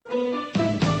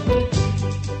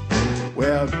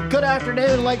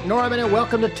afternoon, Lake Norman, and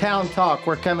welcome to Town Talk.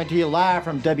 We're coming to you live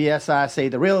from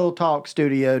WSIC, the Real Talk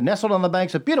studio, nestled on the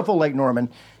banks of beautiful Lake Norman,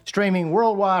 streaming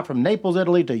worldwide from Naples,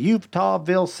 Italy to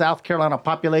Utahville, South Carolina,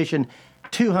 population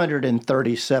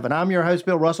 237. I'm your host,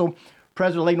 Bill Russell,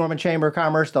 President of Lake Norman Chamber of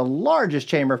Commerce, the largest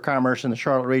chamber of commerce in the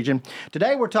Charlotte region.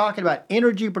 Today, we're talking about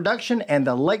energy production and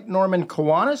the Lake Norman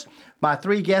Kiwanis. My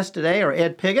three guests today are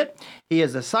Ed Pigott. He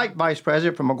is the site vice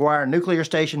president for McGuire Nuclear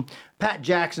Station, Pat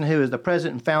Jackson, who is the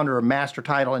president and founder of Master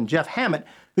Title, and Jeff Hammett,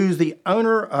 who's the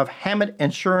owner of Hammett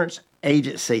Insurance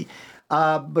Agency.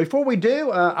 Before we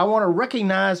do, I want to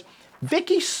recognize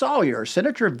Vicki Sawyer.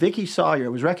 Senator Vicki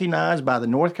Sawyer was recognized by the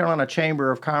North Carolina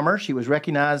Chamber of Commerce. She was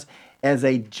recognized as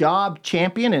a job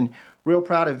champion, and real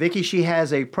proud of Vicki. She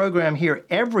has a program here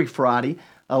every Friday,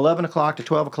 11 o'clock to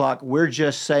 12 o'clock. We're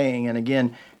just saying, and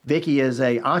again, Vicki is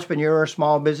a entrepreneur,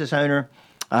 small business owner,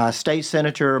 state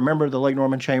senator, a member of the Lake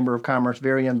Norman Chamber of Commerce,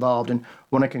 very involved, and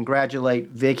want to congratulate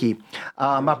Vicki.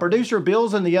 My producer,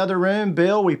 Bill's in the other room.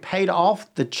 Bill, we paid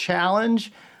off the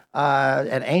challenge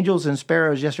at Angels and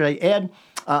Sparrows yesterday. Ed,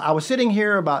 I was sitting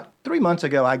here about 3 months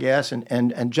ago, I guess,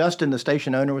 and Justin, the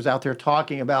station owner, was out there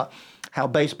talking about how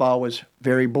baseball was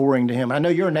very boring to him. I know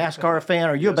you're a NASCAR fan.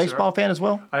 Are you a baseball fan as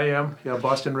well? I am. Yeah,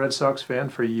 Boston Red Sox fan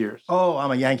for years. Oh,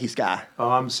 I'm a Yankees guy. Oh,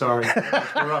 I'm sorry.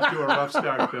 We're off to a rough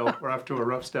start, Bill. We're off to a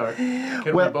rough start.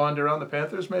 Can we bond around the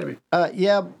Panthers, maybe?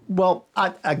 Yeah. Well,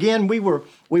 I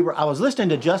was listening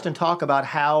to Justin talk about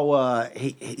how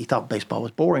he thought baseball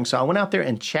was boring. So I went out there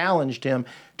and challenged him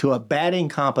to a batting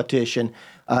competition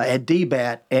at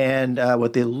DBAT, and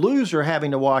with the loser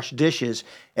having to wash dishes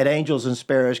at Angels and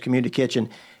Sparrows Community Kitchen.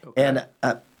 Okay. And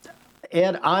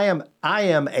Ed, I am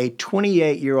a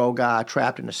 28-year-old guy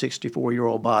trapped in a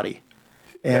 64-year-old body.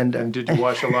 And did you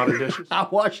wash a lot of dishes? I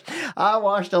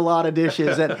washed a lot of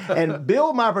dishes. And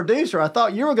Bill, my producer, I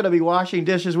thought you were going to be washing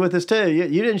dishes with us too.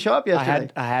 You didn't show up yesterday.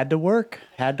 I had to work,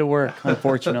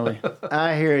 unfortunately.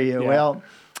 I hear you. Yeah. Well,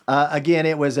 again,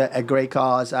 it was a great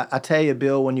cause. I tell you,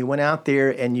 Bill, when you went out there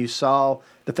and you saw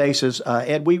the faces,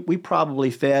 Ed, we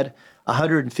probably fed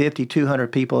 150,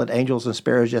 200 people at Angels and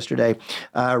Sparrows yesterday.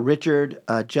 Richard,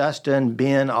 Justin,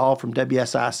 Ben, all from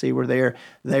WSIC were there.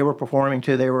 They were performing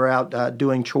too. They were out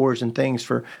doing chores and things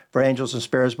for Angels and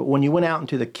Sparrows. But when you went out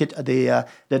into the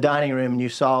dining room and you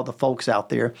saw the folks out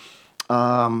there,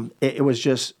 it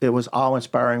was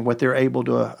awe-inspiring what they're able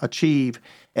to achieve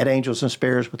at Angels and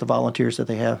Sparrows with the volunteers that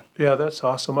they have. Yeah, that's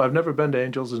awesome. I've never been to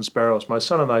Angels and Sparrows. My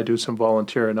son and I do some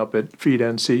volunteering up at Feed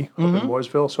NC up in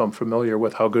Mooresville, so I'm familiar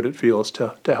with how good it feels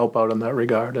to help out in that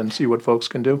regard and see what folks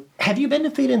can do. Have you been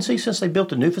to Feed NC since they built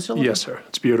the new facility? Yes, sir.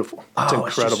 It's beautiful. It's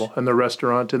incredible. And the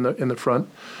restaurant in the front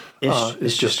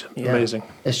is just amazing.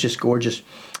 It's just gorgeous.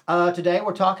 Today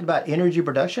we're talking about energy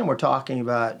production. We're talking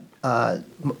about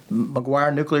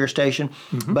McGuire Nuclear Station.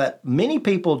 But many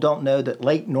people don't know that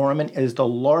Lake Norman is the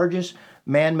largest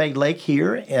man-made lake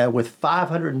here with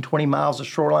 520 miles of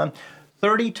shoreline,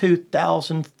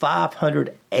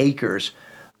 32,500 acres.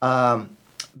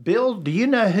 Bill, do you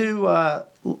know who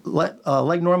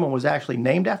Lake Norman was actually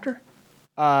named after?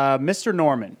 Mr.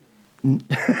 Norman.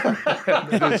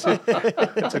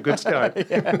 That's a good start.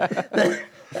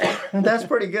 That's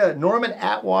pretty good. Norman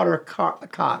Atwater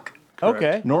Cock.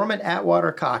 Okay. Norman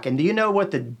Atwater Cock. And do you know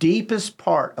what the deepest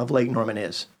part of Lake Norman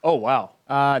is? Oh, wow.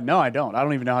 No, I don't. I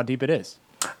don't even know how deep it is.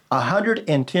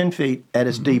 110 feet at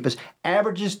its deepest.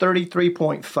 Averages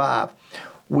 33.5.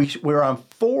 We're on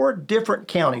 4 different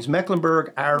counties: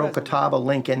 Mecklenburg, Iredell, Catawba,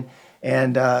 Lincoln,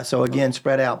 and so again,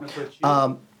 spread out.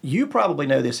 You probably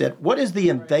know this, Ed. What is the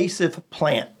invasive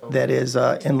plant that is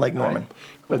in Lake Norman?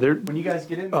 When you guys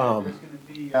get in there, there's going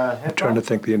to be... I'm trying to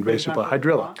think the invasive plant.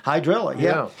 Hydrilla. Hydrilla,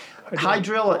 yeah.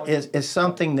 Hydrilla is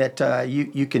something that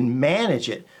you can manage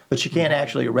it, but you can't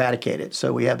actually eradicate it.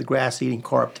 So we have the grass-eating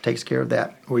carp that takes care of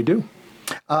that. We do.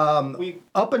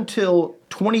 Up until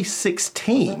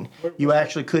 2016, you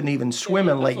actually couldn't even swim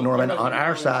in Lake Norman on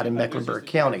our side in Mecklenburg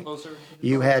County.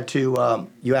 You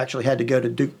actually had to go to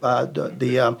Duke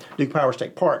Power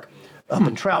State Park up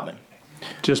in Troutman.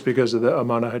 Just because of the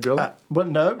amount of hydrilla? Well,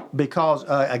 no, because,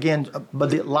 but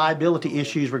the liability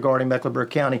issues regarding Mecklenburg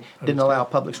County didn't allow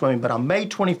public swimming. But on May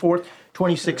 24th,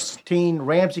 2016,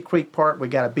 Ramsey Creek Park, we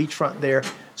got a beachfront there.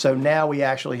 So now we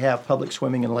actually have public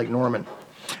swimming in Lake Norman.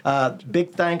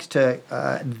 Big thanks to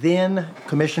then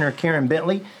Commissioner Karen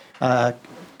Bentley,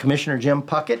 Commissioner Jim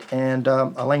Puckett, and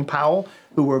Elaine Powell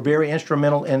who were very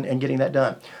instrumental in getting that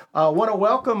done. I want to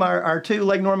welcome our two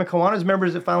Lake Norman Kiwanis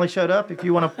members that finally showed up. If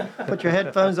you want to put your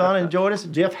headphones on and join us,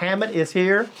 Jeff Hammett is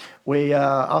here. We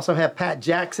also have Pat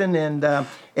Jackson and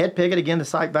Ed Pigott, again, the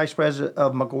site vice president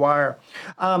of McGuire.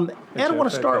 Ed, I want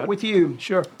to start with you.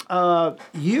 Sure.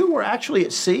 You were actually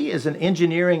at sea as an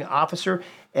engineering officer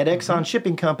at Exxon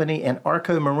Shipping Company and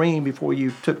Arco Marine before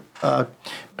you got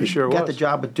the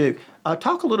job with Duke.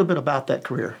 Talk a little bit about that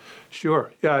career.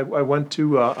 Sure. Yeah, I went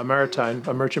to a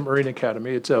Merchant Marine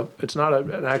Academy. It's not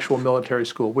an actual military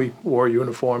school. We wore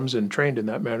uniforms and trained in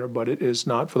that manner, but it is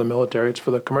not for the military. It's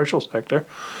for the commercial sector.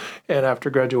 And after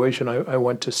graduation, I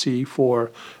went to sea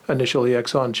for initially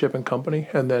Exxon Shipping Company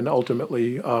and then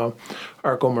ultimately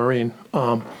Arco Marine.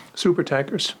 Super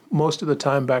tankers, most of the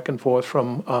time back and forth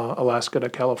from Alaska to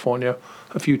California,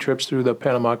 a few trips through the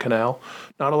Panama Canal.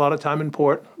 Not a lot of time in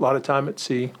port, a lot of time at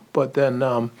sea, but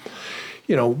then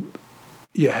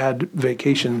you had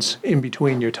vacations in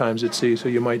between your times at sea. So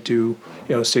you might do,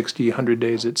 60, 100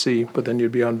 days at sea, but then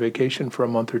you'd be on vacation for a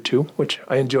month or two, which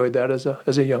I enjoyed that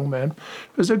as a young man.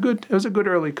 It was a good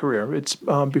early career. It's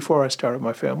before I started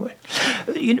my family.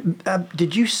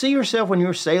 Did you see yourself when you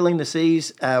were sailing the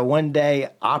seas one day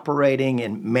operating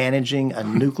and managing a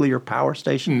nuclear power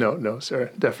station? No,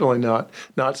 sir. Definitely not.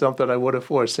 Not something I would have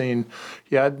foreseen.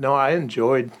 Yeah, no, I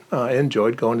enjoyed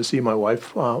going to sea. My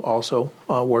wife also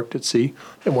worked at sea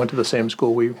and went to the same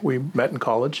school. We met in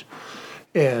college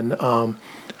and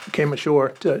came ashore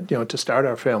to start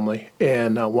our family.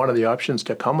 And one of the options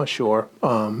to come ashore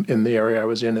in the area I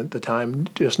was in at the time,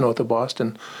 just north of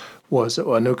Boston, was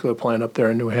a nuclear plant up there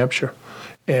in New Hampshire.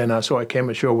 And so I came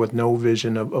ashore with no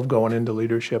vision of going into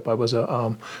leadership. I was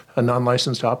a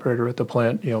non-licensed operator at the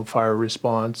plant, fire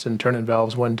response and turning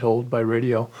valves when told by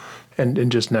radio,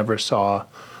 and just never saw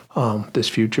this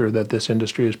future that this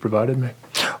industry has provided me.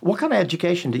 What kind of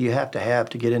education do you have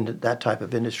to get into that type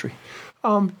of industry?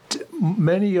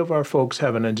 Many of our folks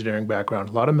have an engineering background.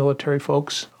 A lot of military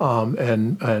folks,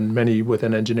 and many with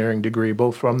an engineering degree,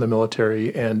 both from the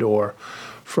military and or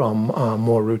from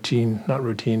more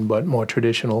more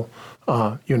traditional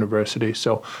universities.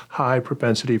 So high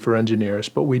propensity for engineers,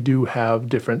 but we do have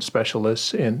different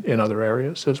specialists in other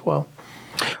areas as well.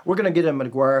 We're going to get into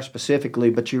McGuire specifically,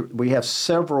 but we have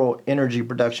several energy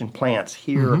production plants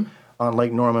here on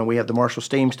Lake Norman. We have the Marshall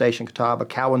Steam Station, Catawba,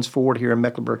 Cowens Ford here in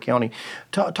Mecklenburg County.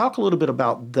 Talk a little bit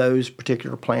about those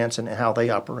particular plants and how they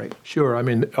operate. Sure. I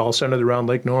mean, all centered around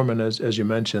Lake Norman, as you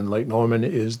mentioned. Lake Norman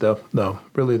is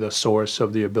really the source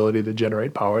of the ability to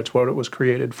generate power. It's what it was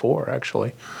created for,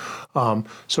 actually.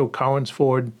 So Cowens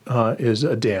Ford is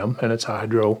a dam, and it's a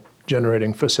hydro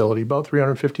generating facility, about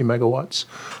 350 megawatts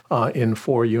in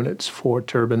 4 units, 4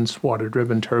 turbines,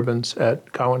 water-driven turbines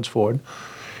at Cowens Ford.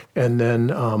 And then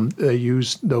they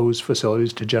use those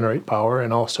facilities to generate power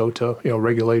and also to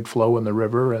regulate flow in the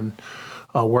river and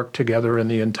work together in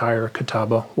the entire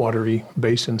Catawba watery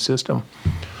basin system.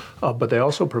 But they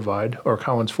also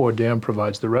Cowens Ford Dam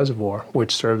provides the reservoir,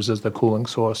 which serves as the cooling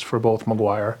source for both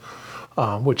McGuire,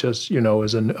 which is a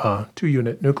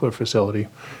 2-unit nuclear facility,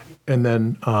 and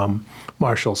then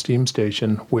Marshall Steam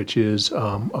Station, which is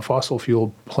a fossil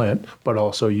fuel plant, but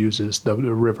also uses the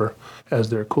river as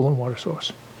their cooling water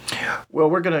source. Well,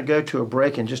 we're going to go to a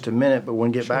break in just a minute, but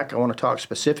when we get back, I want to talk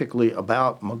specifically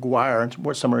about McGuire and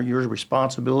what some of your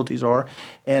responsibilities are.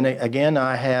 And again,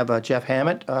 I have Jeff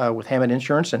Hammett with Hammett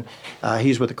Insurance, and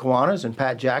he's with the Kiwanis, and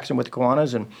Pat Jackson with the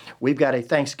Kiwanis, and we've got a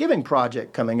Thanksgiving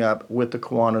project coming up with the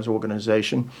Kiwanis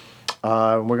organization.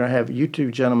 We're going to have you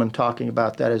two gentlemen talking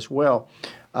about that as well.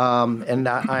 And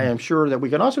I am sure that we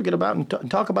can also get about and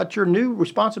talk about your new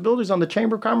responsibilities on the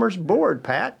Chamber of Commerce board,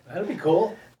 Pat. That'd be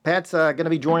cool. Pat's going to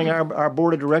be joining our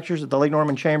board of directors at the Lake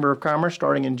Norman Chamber of Commerce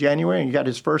starting in January, and he got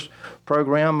his first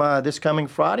program this coming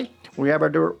Friday. We have our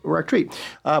retreat.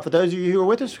 For those of you who are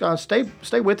with us,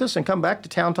 stay with us and come back to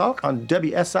Town Talk on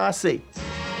WSIC.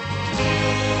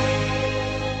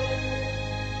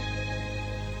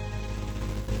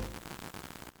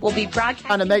 Will be broadcasting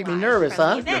Trying to make me nervous,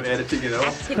 huh?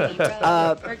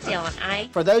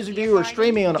 For those of you who are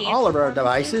streaming on all of our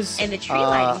devices, and the tree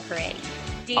lighting parade.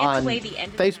 On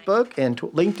Facebook and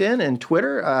LinkedIn and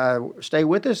Twitter. Stay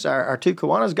with us. Our two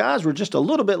Kiwanis guys were just a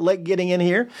little bit late getting in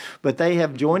here, but they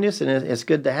have joined us, and it's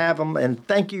good to have them. And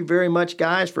thank you very much,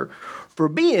 guys, for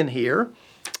being here.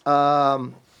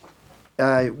 We've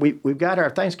got our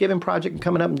Thanksgiving project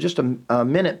coming up in just a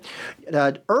minute.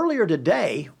 Earlier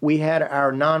today, we had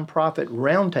our nonprofit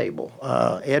roundtable.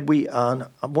 Ed,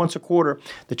 once a quarter,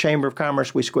 the Chamber of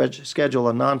Commerce, we schedule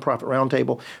a nonprofit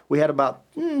roundtable. We had about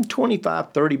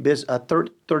 25, 30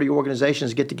 30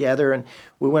 organizations get together, and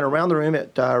we went around the room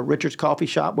at Richard's Coffee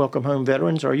Shop, Welcome Home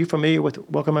Veterans. Are you familiar with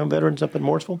Welcome Home Veterans up in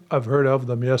Mooresville? I've heard of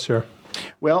them, yes, sir.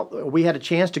 Well, we had a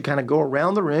chance to kind of go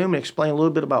around the room and explain a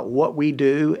little bit about what we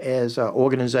do as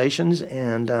organizations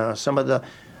and some of the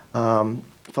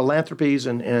philanthropies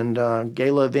and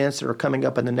gala events that are coming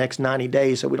up in the next 90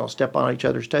 days so we don't step on each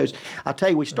other's toes. I'll tell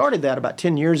you, we started that about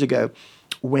 10 years ago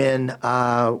when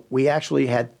we actually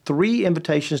had 3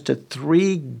 invitations to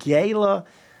 3 gala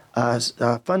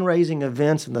fundraising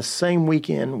events in the same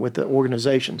weekend with the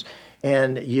organizations.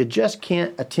 And you just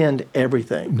can't attend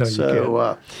everything. No, you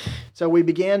can't. So we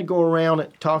began to go around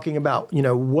talking about,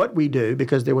 what we do,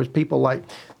 because there was people like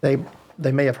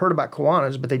they may have heard about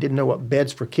Kiwanis, but they didn't know what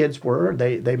beds for kids were.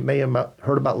 They may have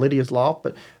heard about Lydia's Loft,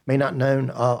 but may not known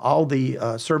all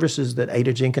the services that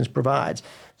Ada Jenkins provides.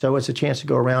 So it's a chance to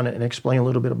go around and explain a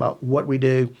little bit about what we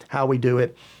do, how we do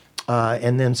it,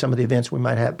 and then some of the events we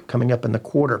might have coming up in the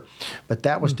quarter. But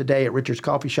that was today at Richard's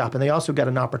Coffee Shop. And they also got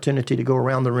an opportunity to go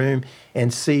around the room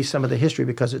and see some of the history,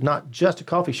 because it's not just a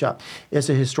coffee shop, it's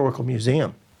a historical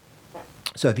museum.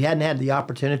 So if you hadn't had the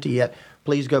opportunity yet,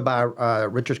 please go by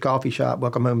Richard's Coffee Shop,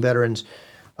 Welcome Home Veterans,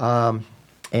 and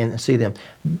see them.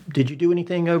 Did you do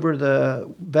anything over the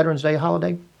Veterans Day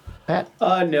holiday, Pat?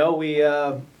 No, we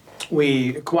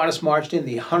Kiwanis marched in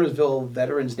the Huntersville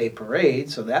Veterans Day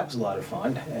Parade, so that was a lot of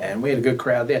fun, and we had a good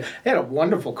crowd there. They had a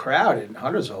wonderful crowd in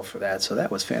Huntersville for that, so that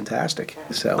was fantastic.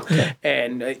 So,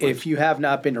 and if you have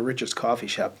not been to Richard's Coffee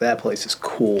Shop, that place is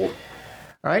cool.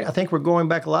 All right, I think we're going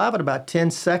back live in about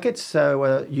 10 seconds.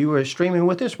 So you are streaming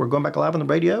with us. We're going back live on the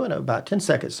radio in about 10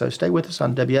 seconds. So stay with us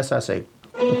on WSIC.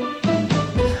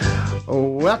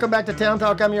 Welcome back to Town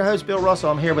Talk. I'm your host, Bill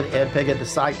Russell. I'm here with Ed Pigott, the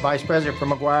site vice president for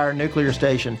McGuire Nuclear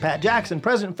Station, Pat Jackson,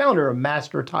 president and founder of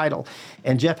Master Title,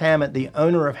 and Jeff Hammett, the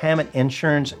owner of Hammett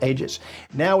Insurance Agents.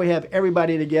 Now we have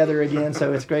everybody together again,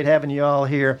 so it's great having you all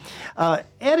here. Ed,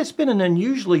 it's been an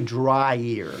unusually dry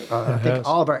year. I think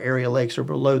all of our area lakes are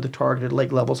below the targeted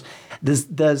lake levels.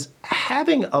 Does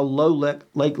having a low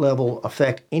lake level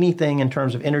affect anything in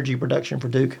terms of energy production for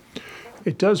Duke?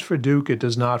 It does for Duke. It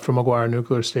does not for McGuire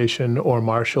Nuclear Station or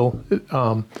Marshall.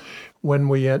 When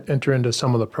we enter into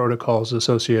some of the protocols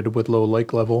associated with low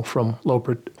lake level from low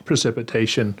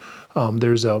precipitation,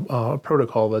 there's a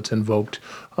protocol that's invoked.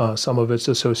 Some of it's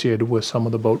associated with some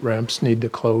of the boat ramps need to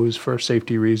close for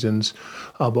safety reasons,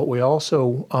 but we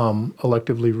also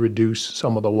electively reduce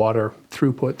some of the water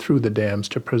throughput through the dams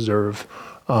to preserve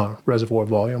reservoir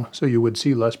volume. So you would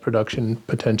see less production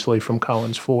potentially from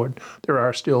Collins Ford. There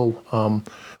are still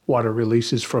water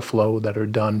releases for flow that are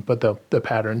done, but the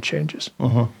pattern changes.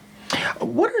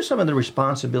 What are some of the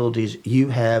responsibilities you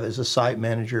have as a site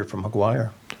manager for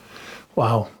McGuire?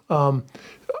 Wow. I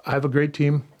have a great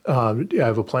team. I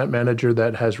have a plant manager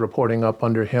that has reporting up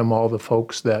under him all the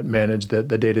folks that manage the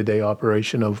day-to-day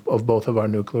operation of both of our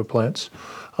nuclear plants.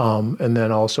 And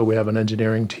then also we have an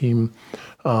engineering team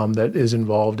that is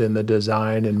involved in the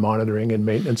design and monitoring and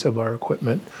maintenance of our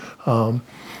equipment.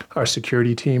 Our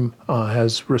security team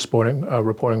has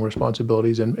reporting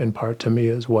responsibilities in part to me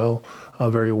as well.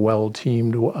 Very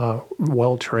well-teamed,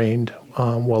 well-trained,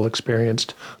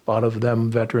 well-experienced, a lot of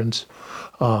them veterans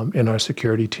in our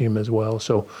security team as well.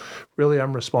 So really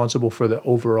I'm responsible for the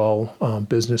overall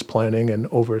business planning and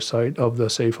oversight of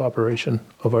the safe operation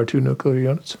of our 2 nuclear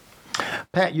units.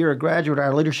 Pat, you're a graduate of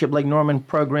our Leadership Lake Norman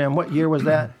program. What year was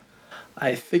that?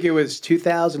 I think it was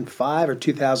 2005 or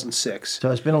 2006.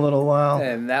 So it's been a little while.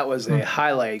 And that was a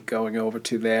highlight going over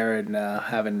to there and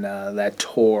having that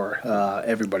tour.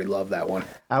 Everybody loved that one.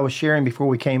 I was sharing before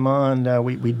we came on,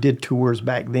 we did tours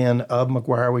back then of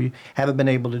McGuire. We haven't been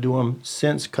able to do them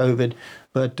since COVID,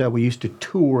 but we used to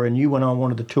tour, and you went on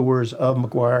one of the tours of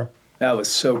McGuire. That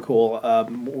was so cool.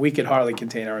 We could hardly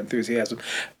contain our enthusiasm.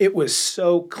 It was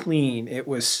so clean. It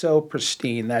was so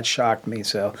pristine. That shocked me.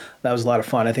 So that was a lot of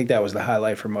fun. I think that was the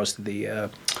highlight for most of the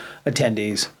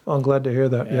attendees. Well, I'm glad to hear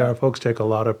that. Yeah, our folks take a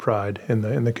lot of pride in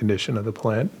the condition of the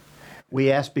plant.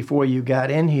 We asked before you got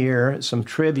in here some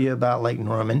trivia about Lake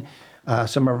Norman.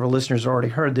 Some of our listeners already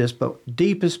heard this, but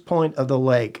deepest point of the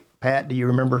lake. Pat, do you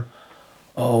remember?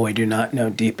 Oh, I do not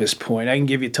know deepest point. I can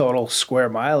give you total square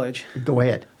mileage. Go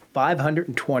ahead.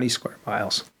 520 square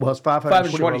miles. Well, it's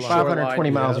 520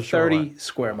 miles of shoreline. 30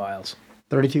 square miles.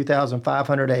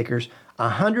 32,500 acres.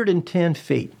 110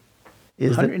 feet.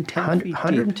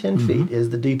 110 feet is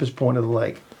the deepest point of the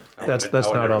lake. That's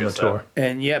not on the tour.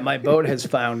 And yet my boat has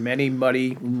found many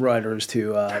muddy runners to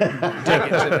dig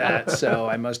into that, so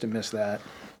I must have missed that.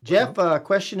 Jeff,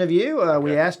 question of you.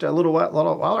 We asked a little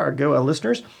while ago,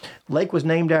 listeners, lake was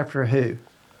named after who?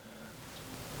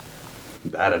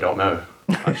 That I don't know.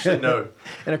 I should know.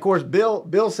 And of course,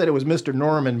 Bill said it was Mr.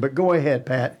 Norman, but go ahead,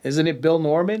 Pat. Isn't it Bill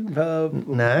Norman?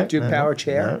 No. Duke Power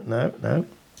Chair? No.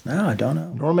 No, I don't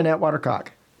know. Norman Atwater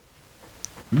Cock.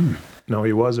 No,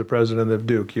 he was a president of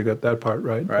Duke. You got that part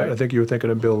right. Right. I think you were thinking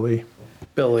of Bill Lee.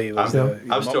 Billy was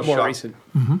I'm still more shocked. recent.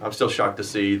 I'm still shocked to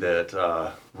see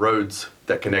that roads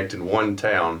that connect in one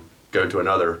town go to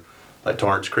another, like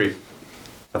Torrance Creek.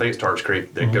 I think it's Torrance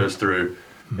Creek that goes through,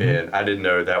 and I didn't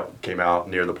know that came out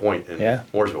near the point in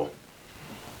Mooresville.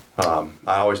 I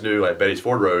always knew like Betty's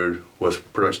Ford Road was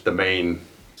pretty much the main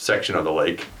section of the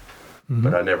lake,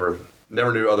 but I never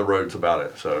knew other roads about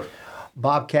it. So.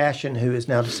 Bob Cashin, who is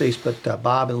now deceased, but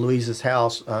Bob and Louise's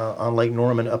house on Lake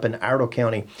Norman up in Iredell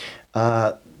County,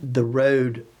 the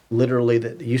road literally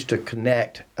that used to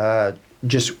connect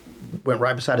just went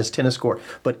right beside his tennis court,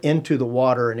 but into the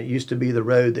water, and it used to be the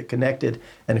road that connected,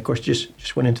 and of course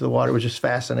just went into the water. It was just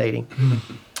fascinating.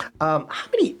 How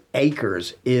many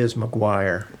acres is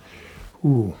McGuire?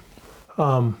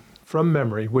 From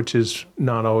memory, which is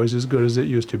not always as good as it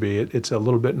used to be, it's a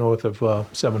little bit north of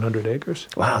 700 acres.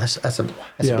 Wow, that's a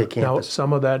big campus. Now,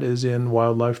 some of that is in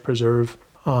Wildlife Preserve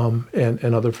and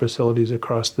other facilities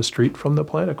across the street from the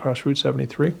plant, across Route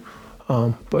 73.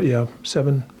 But yeah,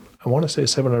 I want to say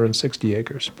 760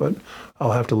 acres, but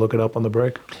I'll have to look it up on the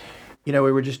break. You know,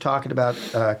 we were just talking about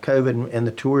COVID and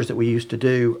the tours that we used to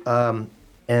do,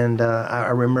 and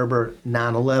I remember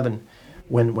 9/11.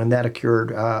 When that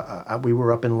occurred, we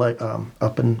were up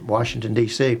in Washington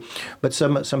D.C. But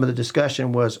some of the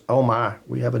discussion was, oh my,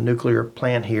 we have a nuclear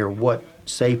plant here. What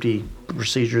safety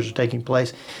procedures are taking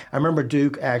place? I remember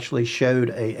Duke actually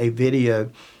showed a video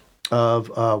of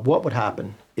what would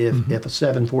happen if a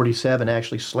 747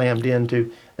 actually slammed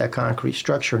into that concrete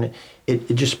structure, and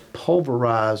it just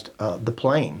pulverized the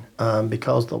plane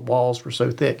because the walls were so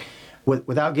thick.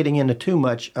 Without getting into too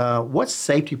much, what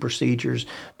safety procedures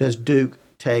does Duke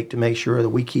take to make sure that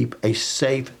we keep a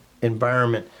safe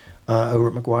environment over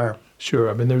at McGuire? Sure.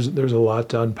 I mean, there's a lot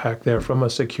to unpack there from a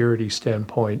security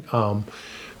standpoint.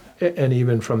 And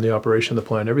even from the operation of the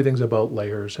plant, everything's about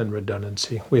layers and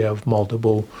redundancy. We have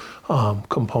multiple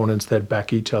components that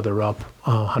back each other up,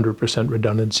 100%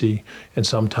 redundancy, and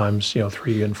sometimes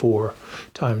 3 and 4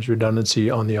 times redundancy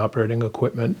on the operating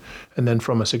equipment. And then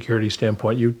from a security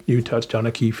standpoint, you touched on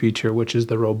a key feature, which is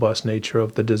the robust nature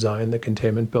of the design, the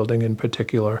containment building in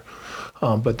particular.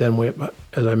 But then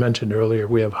as I mentioned earlier,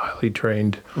 we have highly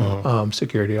trained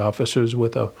security officers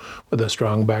with a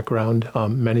strong background,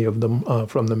 many of them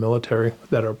from the military,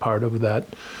 that are part of that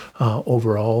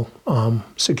overall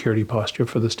security posture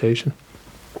for the station.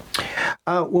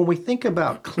 When we think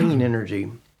about clean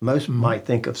energy, most might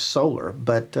think of solar,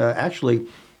 but actually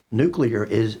nuclear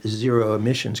is zero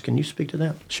emissions. Can you speak to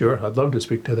that? Sure, I'd love to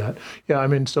speak to that. Yeah, I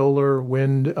mean, solar,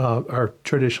 wind are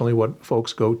traditionally what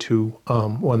folks go to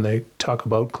when they talk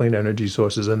about clean energy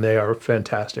sources, and they are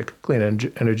fantastic clean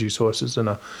energy sources and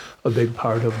a big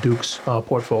part of Duke's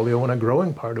portfolio and a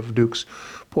growing part of Duke's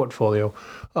portfolio.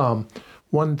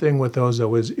 One thing with those,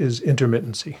 though, is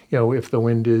intermittency. If the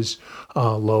wind is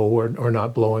low or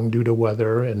not blowing due to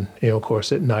weather, and, of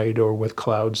course, at night or with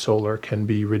clouds, solar can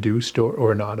be reduced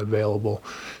or not available.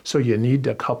 So you need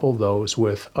to couple those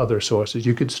with other sources.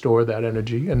 You could store that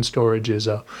energy, and storage is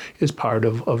part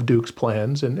of Duke's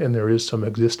plans, and there is some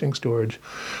existing storage.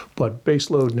 But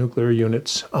baseload nuclear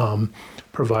units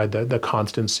provide the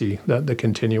constancy, the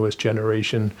continuous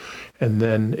generation. And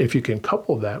then if you can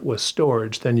couple that with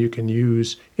storage, then you can use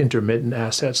intermittent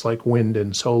assets like wind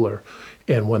and solar.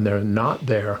 And when they're not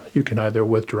there, you can either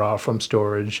withdraw from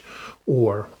storage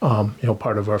or,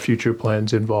 part of our future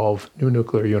plans involve new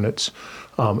nuclear units.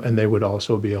 And they would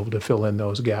also be able to fill in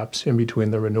those gaps in between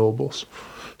the renewables.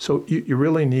 So you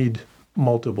really need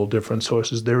multiple different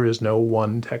sources. There is no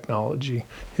one technology,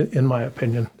 in my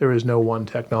opinion. There is no one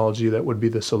technology that would be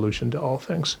the solution to all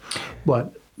things.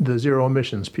 But the zero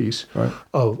emissions piece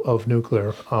of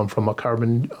nuclear, from a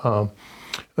carbon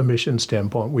emission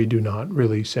standpoint, we do not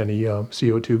release any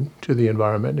CO2 to the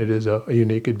environment. It is a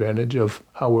unique advantage of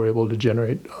how we're able to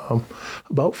generate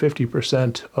about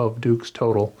 50% of Duke's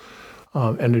total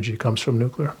energy comes from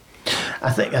nuclear.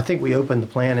 I think we opened the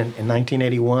plant in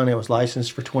 1981. It was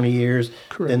licensed for 20 years.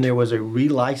 Correct. Then there was a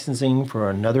relicensing for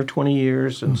another 20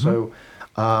 years, and so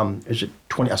is it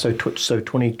 20? So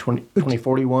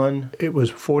 2041. It was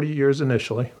 40 years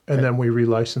initially, and then we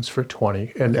relicensed for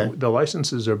 20. And the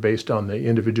licenses are based on the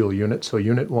individual units. So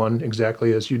Unit 1,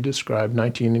 exactly as you described,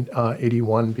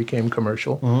 1981 became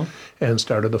commercial and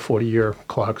started the 40-year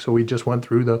clock. So we just went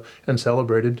through and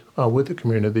celebrated with the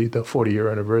community the 40-year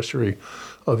anniversary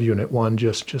of Unit 1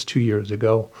 just 2 years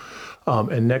ago.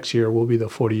 And next year will be the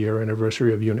 40-year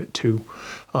anniversary of Unit 2.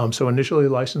 So initially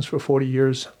licensed for 40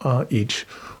 years each.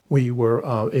 We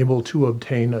were able to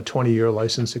obtain a 20-year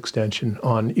license extension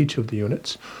on each of the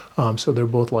units. So they're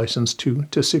both licensed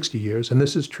to 60 years. And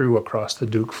this is true across the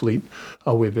Duke fleet.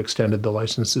 We've extended the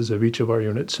licenses of each of our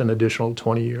units an additional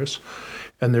 20 years.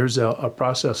 And there's a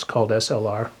process called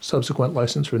SLR, Subsequent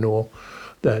License Renewal,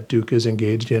 that Duke is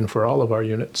engaged in for all of our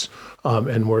units,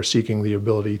 and we're seeking the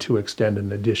ability to extend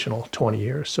an additional 20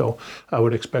 years. So I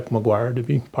would expect McGuire to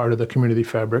be part of the community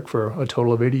fabric for a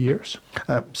total of 80 years.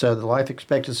 So the life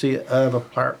expectancy of a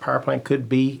power plant could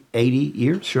be 80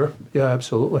 years? Sure. Yeah,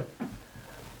 absolutely.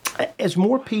 As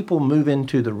more people move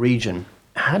into the region,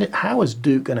 how is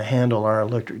Duke going to handle our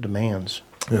electric demands?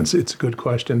 It's a good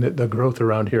question. The growth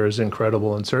around here is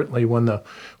incredible, and certainly when the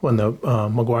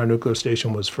McGuire Nuclear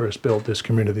Station was first built, this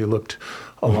community looked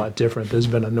a lot different. There's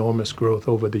been enormous growth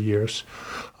over the years.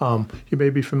 You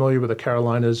may be familiar with the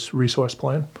Carolinas Resource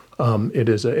Plan. It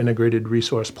is an integrated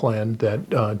resource plan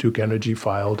that Duke Energy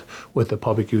filed with the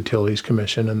Public Utilities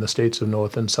Commission in the states of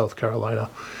North and South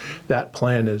Carolina. That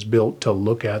plan is built to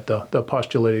look at the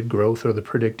postulated growth or the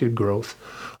predicted growth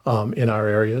in our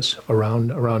areas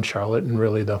around Charlotte and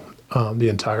really the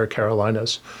entire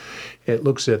Carolinas. It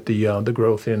looks at the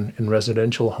growth in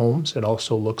residential homes. It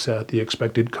also looks at the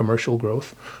expected commercial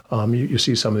growth. You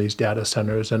see some of these data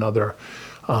centers and other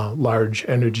large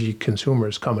energy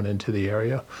consumers coming into the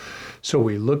area. So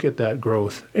we look at that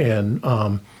growth and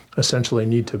essentially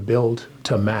need to build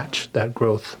to match that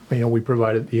growth. We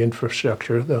provided the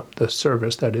infrastructure, the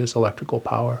service that is electrical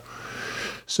power.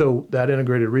 So that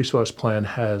integrated resource plan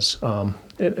has,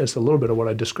 it's a little bit of what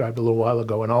I described a little while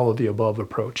ago, an all of the above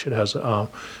approach. It has a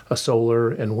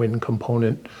solar and wind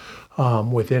component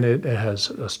within it. It has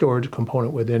a storage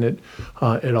component within it.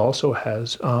 It also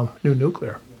has new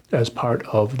nuclear as part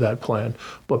of that plan.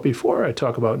 But before I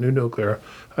talk about new nuclear,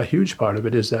 a huge part of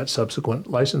it is that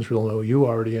subsequent license renewal you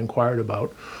already inquired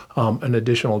about. An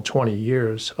additional 20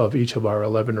 years of each of our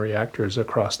 11 reactors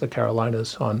across the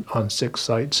Carolinas on 6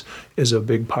 sites is a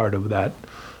big part of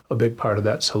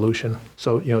that solution.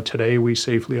 So, today we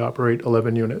safely operate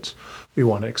 11 units. We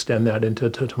want to extend that into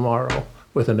tomorrow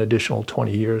with an additional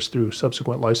 20 years through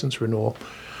subsequent license renewal.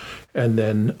 And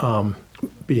then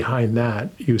behind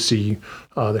that, you see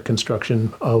the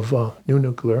construction of new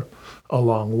nuclear,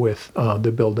 along with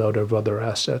the build-out of other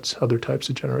assets, other types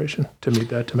of generation to meet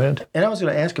that demand. And I was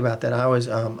going to ask about that.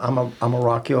 I'm a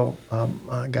Rock Hill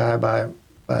guy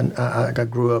I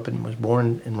grew up and was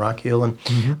born in Rock Hill, and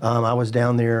I was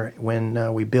down there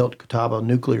when we built Catawba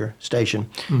Nuclear Station,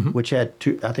 which had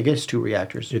two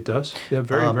reactors. It does. Yeah,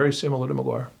 very similar to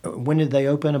McGuire. When did they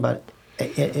open? About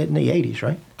in the 80s,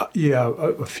 right?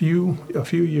 A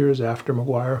few years after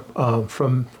McGuire,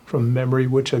 from memory,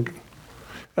 which I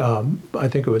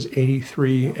think it was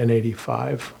 83 and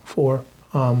 85 for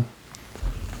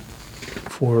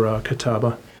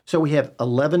Catawba. So we have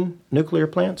 11 nuclear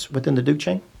plants within the Duke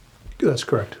chain? That's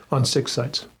correct, on 6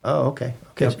 sites. Oh, okay.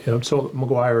 Yep. So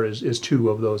McGuire is 2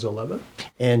 of those 11.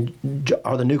 And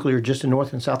are the nuclear just in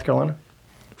North and South Carolina?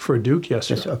 For Duke, yes,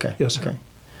 sir. Yes, okay. Yes, sir. Okay.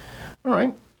 All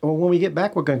right. Well, when we get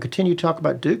back, we're going to continue to talk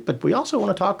about Duke, but we also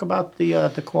want to talk about the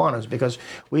Kiwanis, because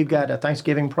we've got a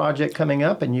Thanksgiving project coming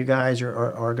up, and you guys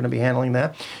are going to be handling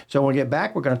that. So when we get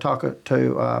back, we're going to talk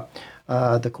to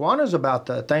the Kiwanis about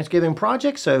the Thanksgiving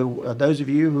project. So those of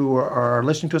you who are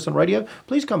listening to us on radio,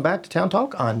 please come back to Town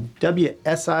Talk on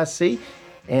WSIC,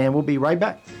 and we'll be right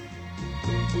back.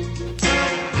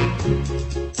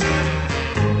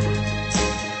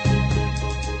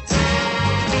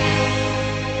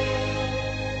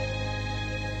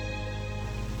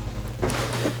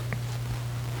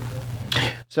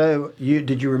 So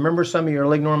did you remember some of your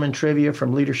Lake Norman trivia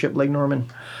from Leadership Lake Norman?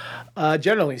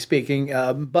 Generally speaking,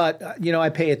 but I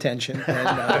pay attention,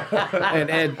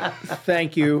 and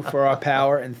thank you for our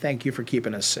power, and thank you for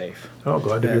keeping us safe. Oh,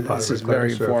 glad to be part of it. This is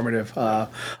very informative. I'm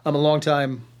a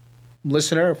long-time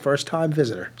listener, first-time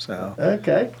visitor. So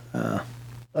okay, to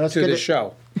the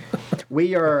show.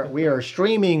 We are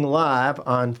streaming live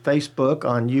on Facebook,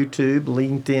 on YouTube,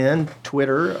 LinkedIn,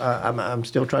 Twitter. I'm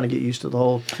still trying to get used to the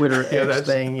whole Twitter X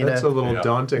thing. That's a little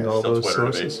daunting. All those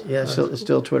Twitter sources. Yeah, it's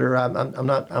still Twitter.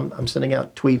 I'm sending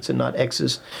out tweets and not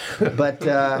X's, but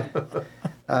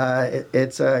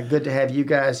it's good to have you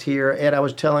guys here. Ed, I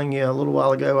was telling you a little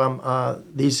while ago,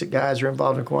 these guys are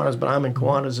involved in Kiwanis, but I'm in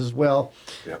Kiwanis as well.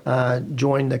 Yep.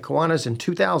 Joined the Kiwanis in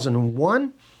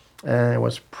 2001. I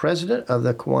was president of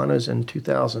the Kiwanis in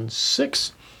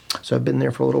 2006, so I've been there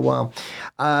for a little while.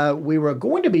 We were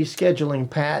going to be scheduling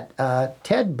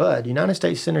Ted Budd, United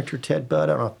States Senator Ted Budd,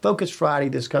 on a Focus Friday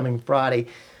this coming Friday.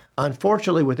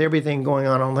 unfortunately, with everything going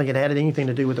on, I don't think it had anything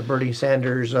to do with the Bernie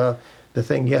Sanders the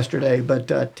thing yesterday.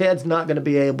 But Ted's not going to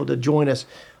be able to join us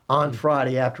on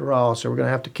Friday after all, so we're going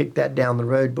to have to kick that down the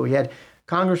road. But we had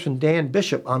Congressman Dan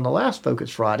Bishop on the last Focus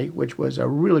Friday, which was a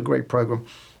really great program,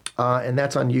 and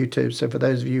that's on YouTube. So for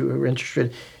those of you who are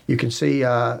interested, you can see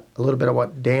a little bit of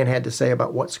what Dan had to say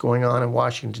about what's going on in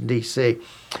Washington, D.C.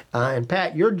 And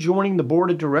Pat, you're joining the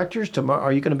board of directors tomorrow.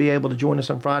 Are you going to be able to join us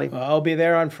on Friday? I'll be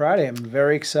there on Friday. I'm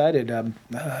very excited.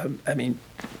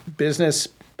 Business,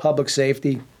 public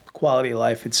safety, quality of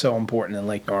life, it's so important in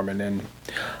Lake Norman, and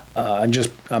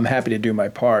I'm happy to do my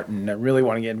part, and I really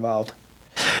want to get involved.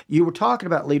 You were talking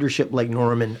about leadership Lake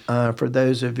Norman. For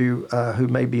those of you who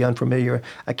may be unfamiliar,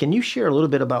 can you share a little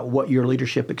bit about what your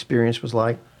leadership experience was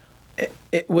like?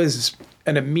 It was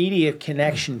an immediate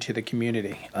connection to the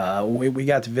community. We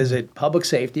got to visit public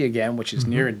safety again, which is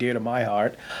near and dear to my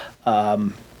heart.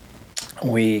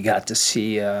 We got to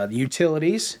see the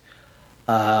utilities.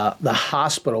 The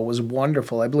hospital was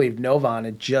wonderful. I believe Novon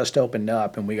had just opened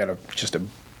up, and we got just a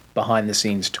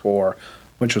behind-the-scenes tour,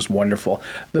 which was wonderful.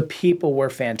 The people were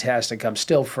fantastic. I'm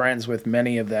still friends with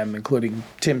many of them, including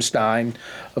Tim Stein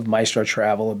of Maestro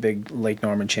Travel, a big Lake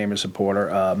Norman Chamber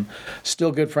supporter.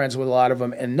 Still good friends with a lot of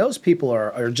them. And those people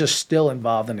are just still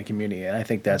involved in the community, and I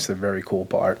think that's the very cool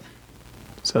part.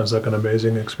 Sounds like an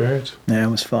amazing experience. Yeah,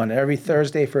 it was fun. Every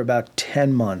Thursday for about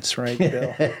 10 months, right,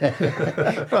 Bill?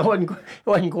 Well, it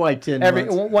wasn't quite 10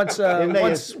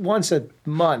 months. Once a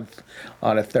month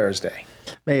on a Thursday.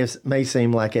 May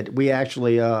seem like it. We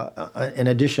actually, in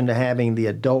addition to having the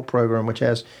adult program, which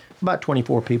has about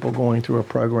 24 people going through a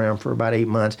program for about 8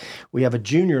 months, we have a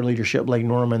junior leadership Lake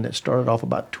Norman that started off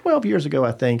about 12 years ago,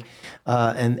 I think,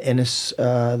 and it's,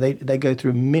 they go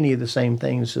through many of the same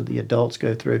things that the adults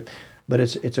go through, but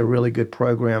it's a really good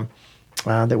program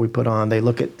that we put on. They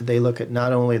look at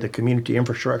not only the community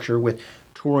infrastructure with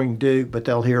Touring Duke, but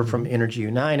they'll hear from Energy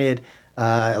United.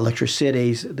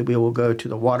 Electricities, that we will go to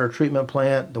the water treatment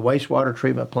plant, the wastewater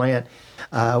treatment plant.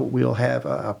 We'll have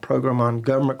a program on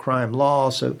government crime law,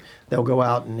 so they'll go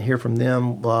out and hear from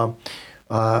them.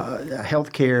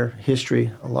 Healthcare,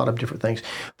 history, a lot of different things.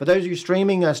 For those of you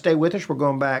streaming, stay with us. We're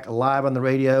going back live on the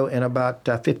radio in about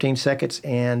 15 seconds,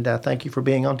 and thank you for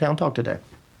being on Town Talk today.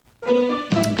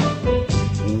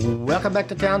 Welcome back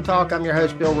to Town Talk. I'm your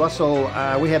host, Bill Russell.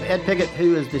 We have Ed Pigott,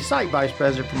 who is the site vice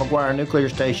president for McGuire Nuclear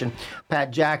Station.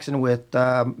 Pat Jackson with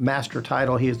master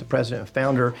title. He is the president and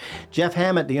founder. Jeff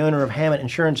Hammett, the owner of Hammett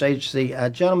Insurance Agency.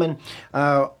 Gentlemen,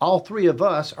 all three of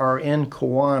us are in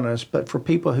Kiwanis, but for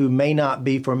people who may not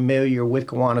be familiar with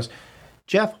Kiwanis,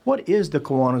 Jeff, what is the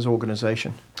Kiwanis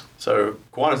organization? So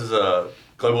Kiwanis is a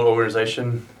global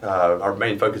organization. Our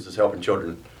main focus is helping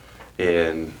children.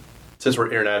 And since we're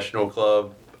an international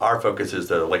club, our focus is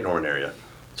the Lake Norman area.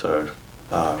 So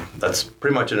that's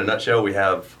pretty much in a nutshell. We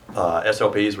have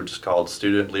SLPs, which is called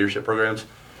Student Leadership Programs,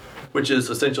 which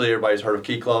is essentially everybody's heard of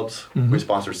Key Clubs. We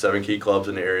sponsor 7 Key Clubs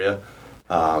in the area.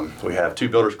 We have 2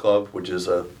 Builders Club, which is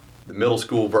the middle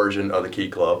school version of the Key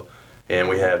Club. And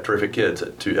we have Terrific Kids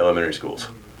at 2 elementary schools.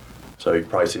 So you've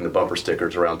probably seen the bumper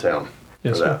stickers around town for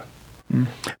that.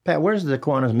 Pat, where does the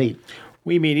Kiwanis meet?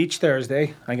 We meet each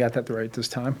Thursday. I got that right this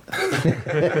time.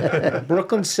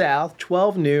 Brooklyn South,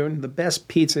 12 noon, the best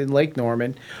pizza in Lake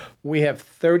Norman. We have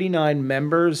 39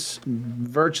 members,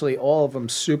 virtually all of them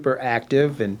super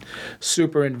active and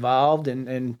super involved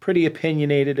and pretty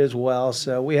opinionated as well.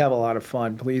 So we have a lot of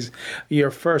fun. Please, your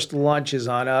first lunch is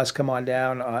on us. Come on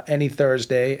down any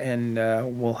Thursday, and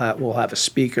we'll have a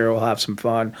speaker. We'll have some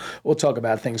fun. We'll talk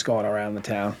about things going around the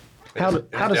town. How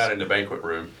down in the banquet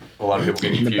room. A lot of people get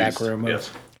confused. In the back room. Yes.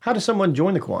 How does someone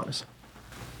join the Kiwanis?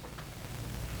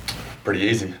 Pretty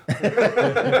easy.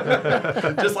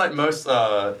 Just like most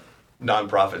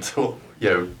nonprofits,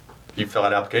 you fill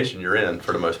out an application, you're in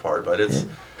for the most part. But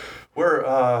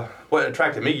what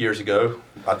attracted me years ago,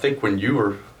 I think when you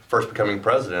were first becoming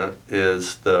president,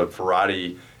 is the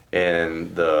variety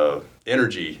and the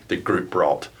energy the group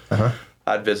brought.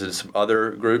 I'd visited some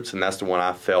other groups, and that's the one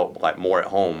I felt like more at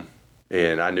home.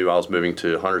 And I knew I was moving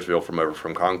to Huntersville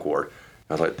from Concord.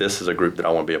 I was like, this is a group that I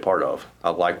want to be a part of. I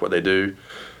like what they do.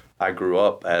 I grew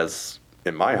up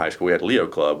in my high school, we had Leo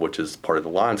Club, which is part of the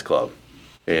Lions Club.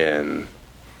 And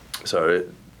so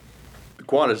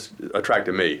Kiwanis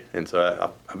attracted me. And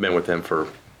so I've been with them for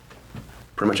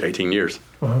pretty much 18 years.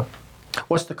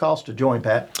 What's the cost to join,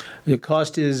 Pat? The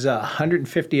cost is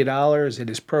 $150. It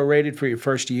is prorated for your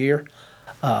first year.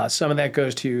 Some of that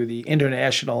goes to the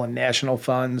international and national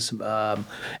funds.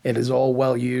 It is all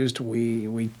well used.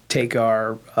 We take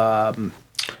our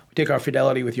we take our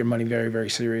fidelity with your money very, very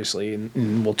seriously,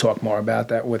 and we'll talk more about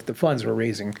that with the funds we're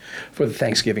raising for the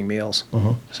Thanksgiving meals.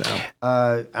 So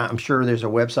I'm sure there's a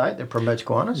website that promotes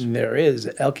Kiwanis. there is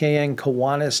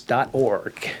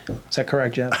lknkiwanis.org. Is that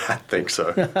correct, Jeff? I think so.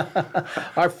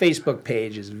 Our Facebook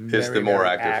page is It's very, the more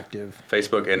very active.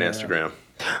 Facebook and Instagram.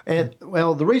 And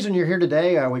well, the reason you're here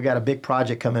today, we've got a big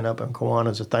project coming up in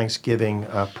Kiwanis, a Thanksgiving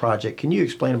project. Can you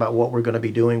explain about what we're going to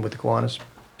be doing with the Kiwanis?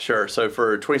 Sure. So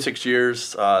for 26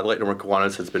 years, Lake Norman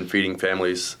Kiwanis has been feeding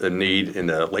families in need in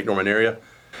the Lake Norman area.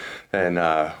 And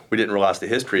we didn't realize the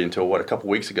history until, a couple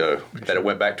weeks ago, that it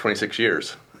went back 26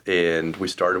 years. And we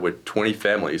started with 20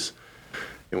 families.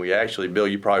 And we actually, Bill,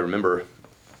 you probably remember,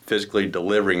 physically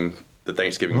delivering the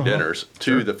Thanksgiving dinners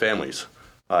to the families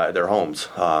at their homes.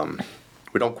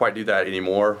 We don't quite do that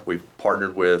anymore. We've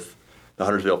partnered with the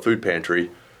Huntersville Food Pantry,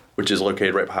 which is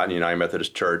located right behind the United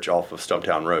Methodist Church off of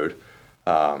Stumptown Road.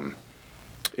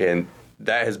 And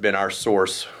that has been our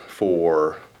source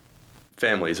for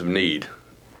families of need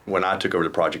when I took over the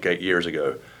project 8 years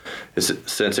ago. It's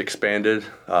since expanded.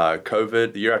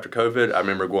 The year after COVID, I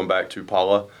remember going back to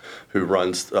Paula, who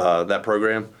runs that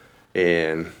program,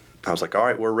 and I was like, all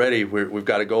right, we're ready. We've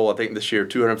got a goal, I think this year,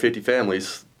 250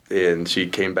 families. And she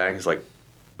came back and was like,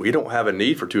 we don't have a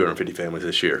need for 250 families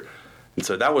this year. And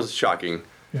so that was shocking.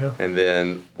 Yeah. And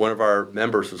then one of our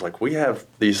members was like, we have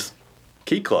these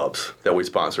key clubs that we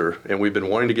sponsor, and we've been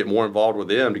wanting to get more involved with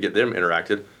them to get them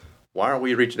interacted. Why aren't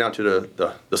we reaching out to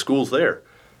the schools there?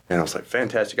 And I was like,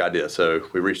 fantastic idea. So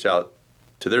we reached out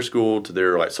to their school, to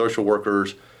their social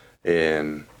workers,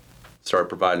 and started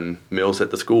providing meals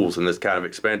at the schools. And this kind of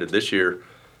expanded. This year,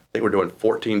 I think we're doing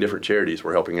 14 different charities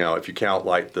we're helping out. If you count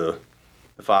the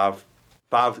five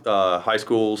high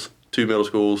schools, 2 middle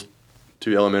schools,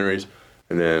 2 elementaries,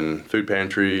 and then food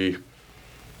pantry,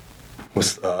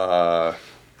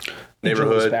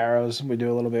 neighborhood. Sparrows, we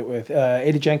do a little bit with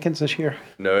Ada Jenkins this year.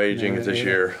 No Ada Jenkins this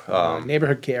year.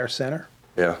 Neighborhood Care Center.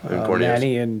 Yeah, in Cornelius.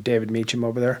 Manny and David Meacham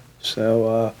over there.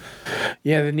 So,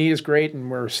 the need is great,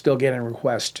 and we're still getting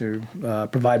requests to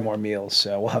provide more meals.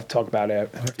 So we'll have to talk about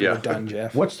it after we're done,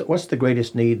 Jeff. What's the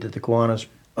greatest need that the Kiwanis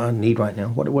need right now?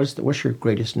 What's your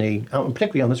greatest need,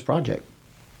 particularly on this project?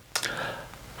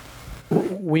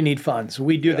 We need funds.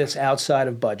 We do this outside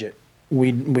of budget.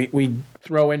 We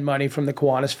throw in money from the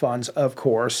Kiwanis funds, of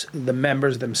course. The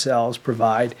members themselves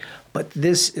provide, but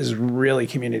this is really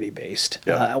community-based.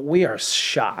 Yeah. We are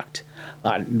shocked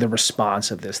on the response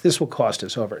of this. This will cost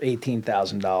us over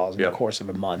 $18,000 in the course of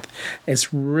a month.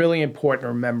 It's really important to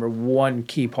remember one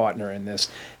key partner in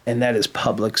this, and that is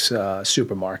Publix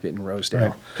supermarket in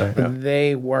Rosedale. Right.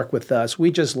 They work with us. We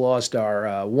just lost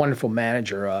our wonderful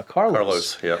manager,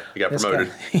 Carlos. He got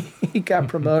promoted. He got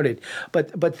promoted.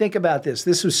 But think about this.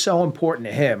 This was so important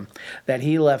to him that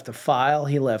he left a file.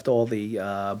 He left all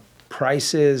the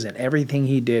prices and everything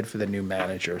he did for the new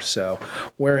manager. So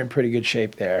we're in pretty good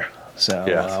shape there.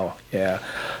 So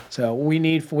So we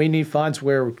need funds.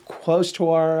 We're close to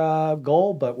our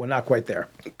goal, but we're not quite there.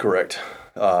 Correct.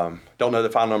 Don't know the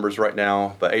final numbers right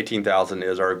now, but 18,000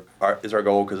 is our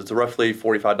goal because it's roughly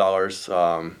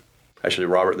 $45. Actually,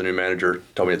 Robert, the new manager,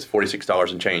 told me it's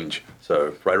 $46 and change.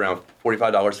 So right around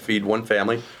 $45 to feed one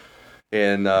family.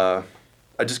 And I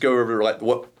just go over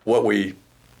what we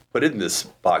put in this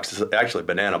box. It's actually a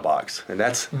banana box, and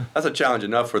that's a challenge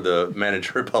enough for the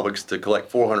manager of Publix to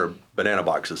collect 400 banana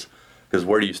boxes. Because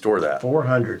where do you store that?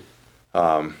 400.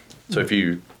 So if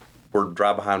you were to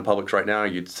drive behind Publix right now,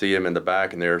 you'd see them in the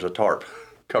back, and there's a tarp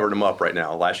covering them up right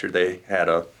now. Last year they had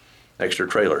a extra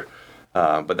trailer,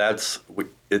 but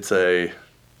it's a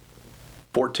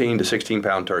 14 to 16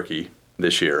 pound turkey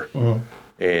this year,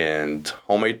 and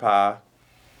homemade pie,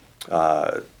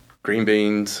 green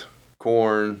beans,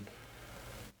 corn,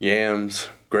 yams,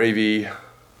 gravy,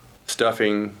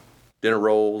 stuffing, dinner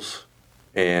rolls,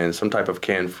 and some type of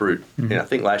canned fruit. And I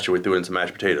think last year we threw in some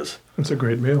mashed potatoes. It's a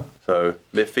great meal. So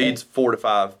it feeds 4 to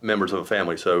 5 members of a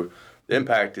family. So the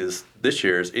impact is this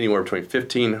year is anywhere between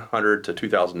 1,500 to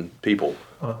 2,000 people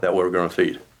that we're going to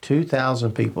feed.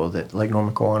 2,000 people that Lake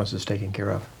Norman Kiwanis is taking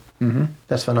care of.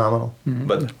 That's phenomenal.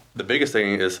 But the biggest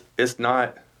thing is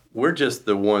we're just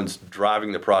the ones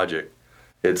driving the project.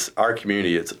 It's our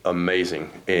community. It's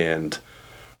amazing. And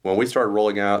when we started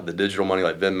rolling out the digital money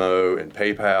like Venmo and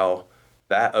PayPal,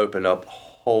 that opened up a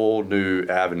whole new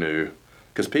avenue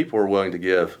because people were willing to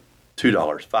give $2,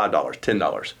 $5,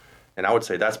 $10. And I would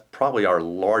say that's probably our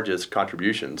largest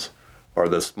contributions are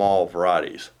the small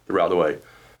varieties throughout the way.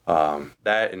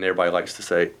 That and everybody likes to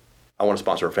say, I want to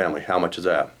sponsor a family. How much is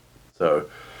that? So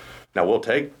now we'll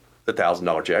take the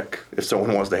 $1,000 check if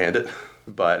someone wants to hand it,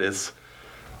 but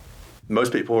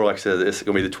most people are like I said, it's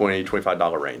going to be the $20,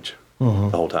 $25 range the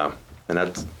whole time, and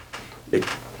it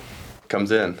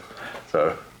comes in.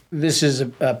 So This is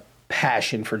a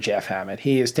passion for Jeff Hammett.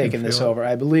 He has taken this over.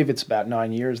 I believe it's about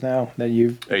 9 years now that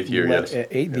you've Eighth year, yes.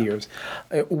 8 years.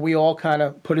 We all kind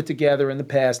of put it together in the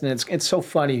past, and it's so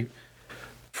funny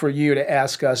for you to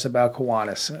ask us about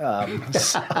Kiwanis.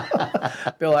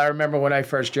 Bill, I remember when I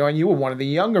first joined, you were one of the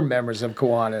younger members of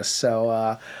Kiwanis. So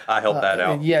I helped that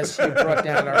out. Yes, you brought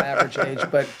down our average age,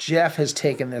 but Jeff has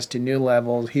taken this to new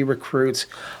levels. He recruits.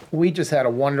 We just had a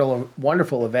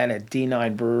wonderful event at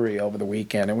D9 Brewery over the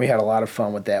weekend, and we had a lot of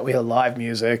fun with that. We had live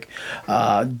music.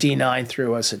 D9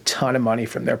 threw us a ton of money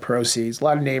from their proceeds. A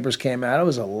lot of neighbors came out.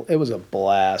 It was a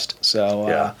blast.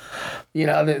 So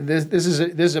this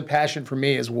is a passion for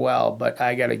me as well. But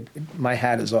my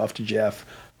hat is off to Jeff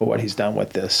for what he's done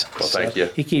with this. Well, thank you.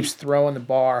 He keeps throwing the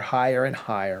bar higher and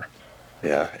higher.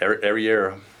 Yeah, every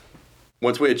year,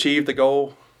 once we achieve the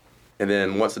goal, and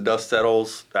then once the dust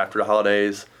settles after the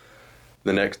holidays,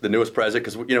 the newest president,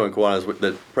 because in Kiwanis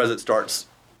the president starts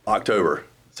October,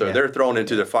 so they're thrown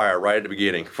into the fire right at the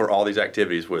beginning for all these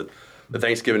activities with the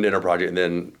Thanksgiving dinner project, and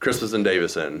then Christmas in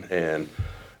Davison, and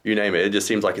you name it. It just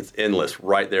seems like it's endless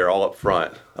right there, all up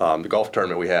front. The golf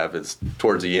tournament we have is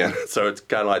towards the end, so it's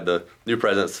kind of like the new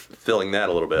president's filling that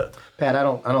a little bit. Pat, I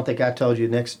don't think I told you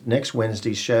next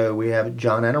Wednesday's show we have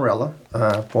John Anarella,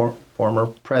 former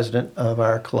president of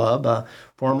our club,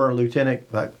 former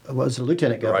was the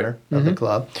lieutenant governor of the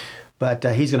club. But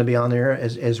he's going to be on there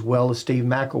as well as Steve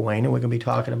McElwain, and we're going to be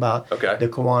talking about the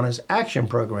Kiwanis Action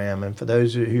Program. And for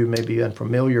those who may be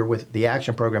unfamiliar with the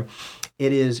Action Program,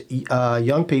 it is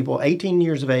young people, 18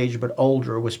 years of age but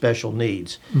older, with special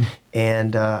needs.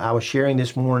 And I was sharing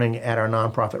this morning at our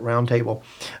nonprofit roundtable.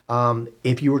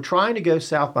 If you were trying to go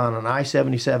southbound on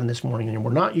I-77 this morning and you were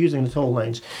not using the toll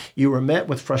lanes, you were met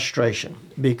with frustration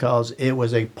because it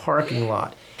was a parking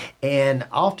lot. And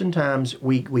oftentimes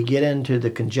we get into the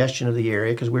congestion of the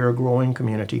area because we're a growing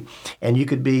community, and you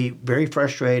could be very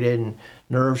frustrated and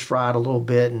nerves fried a little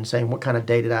bit and saying, what kind of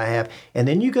day did I have? And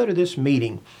then you go to this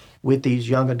meeting with these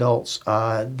young adults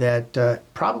that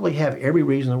probably have every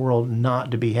reason in the world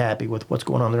not to be happy with what's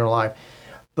going on in their life,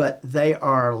 but they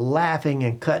are laughing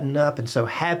and cutting up and so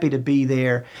happy to be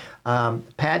there.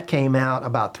 Pat came out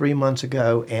about 3 months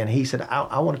ago, and he said,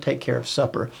 I want to take care of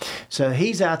supper. So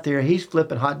he's out there, he's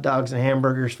flipping hot dogs and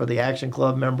hamburgers for the Action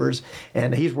Club members,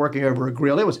 and he's working over a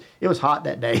grill. It was hot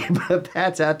that day, but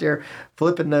Pat's out there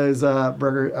flipping those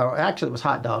burgers. Actually, it was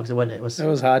hot dogs, wasn't it? It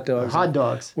was hot dogs. Hot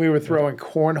dogs. We were throwing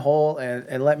cornhole,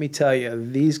 and let me tell you,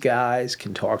 these guys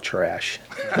can talk trash.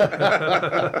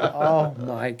 Oh,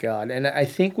 my God. And I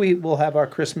think we will have our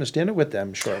Christmas dinner with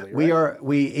them shortly, right?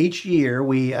 Each year,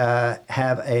 we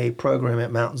have a program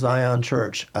at Mount Zion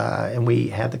Church, and we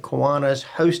have the Kiwanis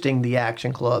hosting the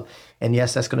Action Club. And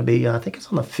yes, that's going to be, I think it's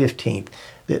on the 15th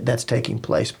that's taking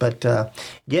place. But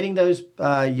getting those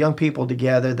young people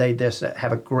together, they just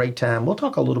have a great time. We'll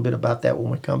talk a little bit about that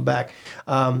when we come back.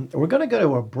 We're going to go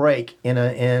to a break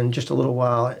in just a little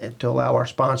while to allow our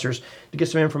sponsors to get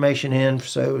some information in.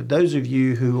 So those of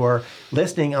you who are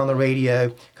listening on the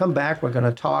radio, come back. We're going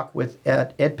to talk with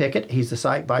Ed Pigott. He's the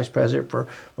site vice president for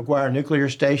McGuire Nuclear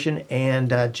Station.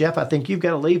 And Jeff, I think you've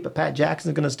got to leave, but Pat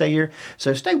Jackson's going to stay here.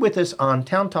 So stay with us on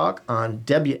Town Talk on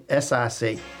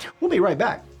WSIC. We'll be right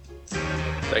back.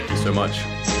 Thank you so much.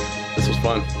 This was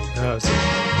fun.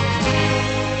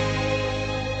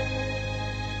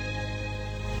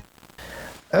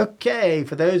 Okay,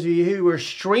 for those of you who are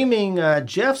streaming,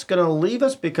 Jeff's going to leave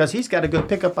us because he's got to go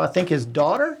pick up, I think, his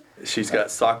daughter. She's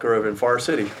got soccer over in Forest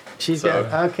City.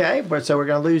 Okay, so we're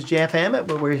going to lose Jeff Hammett,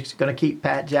 but we're going to keep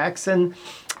Pat Jackson.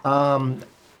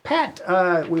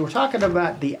 Pat, we were talking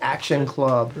about the Action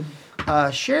Club.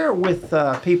 Share with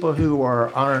people who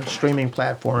are on our streaming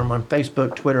platform on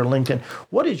Facebook, Twitter, LinkedIn.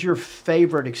 What is your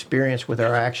favorite experience with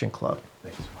our Action Club?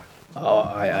 Oh,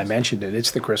 I mentioned it.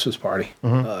 It's the Christmas party.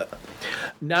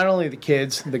 Not only the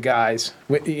kids, the guys.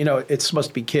 It's supposed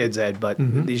to be kids, Ed, but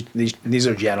these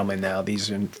are gentlemen now.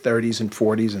 These are in 30s and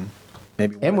 40s and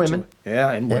maybe women.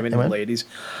 And women and ladies.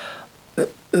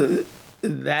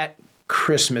 That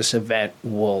Christmas event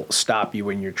will stop you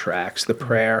in your tracks. The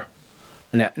prayer.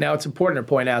 Now, it's important to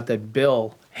point out that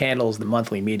Bill handles the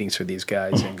monthly meetings for these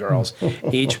guys and girls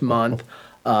each month.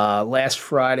 Last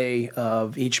Friday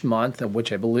of each month, of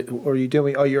which I believe, are you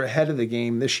doing? Oh, you're ahead of the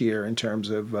game this year in terms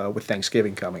of with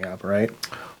Thanksgiving coming up, right?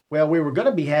 Well, we were going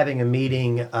to be having a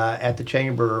meeting at the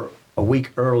chamber a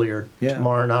week earlier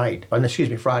tomorrow night.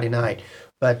 Friday night.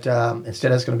 But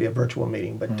instead, it's going to be a virtual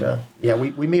meeting. But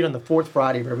we meet on the fourth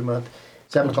Friday of every month,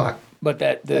 7 o'clock. But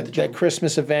that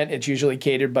Christmas event, it's usually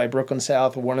catered by Brooklyn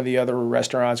South or one of the other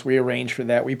restaurants. We arrange for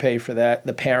that. We pay for that.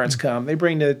 The parents come. They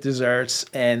bring the desserts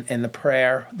and the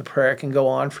prayer. The prayer can go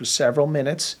on for several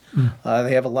minutes.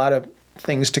 They have a lot of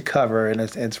things to cover, and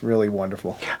it's really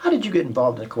wonderful. How did you get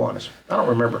involved in Kiwanis? I don't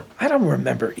remember. I don't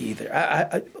remember either.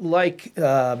 I like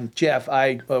Jeff,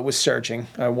 I was searching.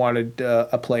 I wanted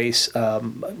a place.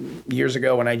 Years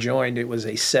ago when I joined, it was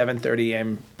a 7:30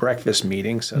 a.m. breakfast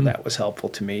meeting, so that was helpful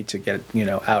to me to get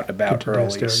out and about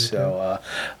early. So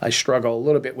I struggle a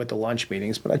little bit with the lunch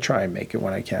meetings, but I try and make it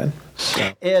when I can.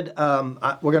 So. Ed,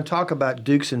 we're going to talk about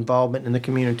Duke's involvement in the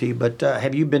community, but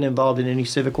have you been involved in any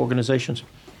civic organizations?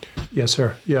 Yes,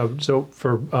 sir. Yeah. So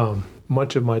for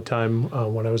much of my time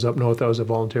when I was up north, I was a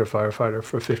volunteer firefighter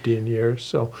for 15 years.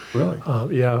 So really,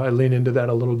 I lean into that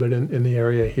a little bit in the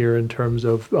area here in terms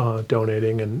of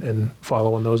donating and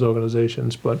following those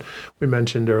organizations. But we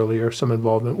mentioned earlier some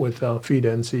involvement with Feed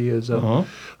NC is a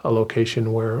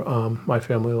location where my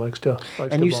family likes to.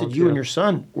 And you said you and your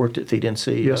son worked at Feed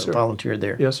NC. Yes, sir. Volunteered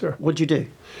there. Yes, sir. What'd you do?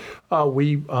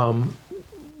 We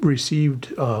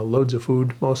received loads of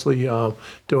food, mostly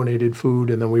donated food,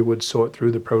 and then we would sort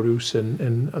through the produce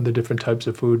and the different types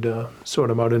of food, sort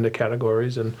them out into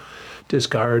categories and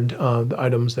discard the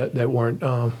items that weren't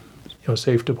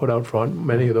safe to put out front.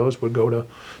 Many of those would go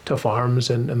to farms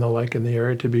and the like in the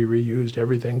area to be reused.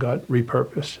 Everything got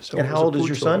repurposed. So and how old is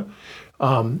your son?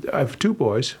 I have two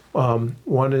boys.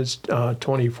 One is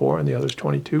 24 and the other's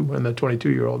 22, and the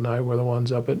 22-year-old and I were the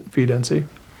ones up at Feed NC.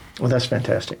 Well, that's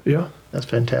fantastic. Yeah. That's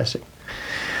fantastic.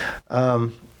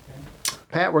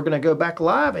 Pat, we're going to go back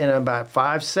live in about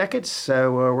 5 seconds,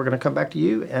 so we're going to come back to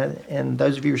you, and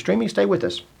those of you who are streaming, stay with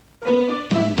us.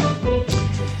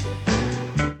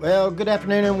 Well, good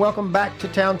afternoon and welcome back to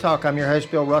Town Talk. I'm your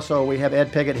host, Bill Russell. We have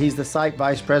Ed Pigott. He's the site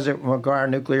vice president of McGuire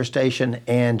Nuclear Station,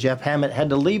 and Jeff Hammett had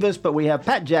to leave us, but we have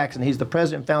Pat Jackson. He's the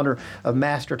president and founder of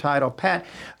Master Title. Pat,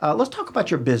 let's talk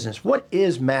about your business. What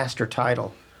is Master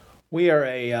Title? We are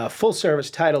a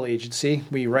full-service title agency.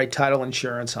 We write title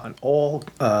insurance on all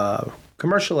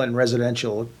commercial and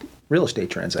residential real estate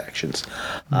transactions.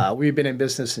 We've been in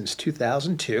business since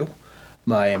 2002.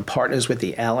 I am partners with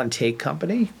the Allen Tate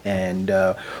Company, and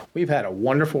we've had a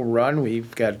wonderful run.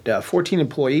 We've got 14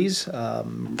 employees,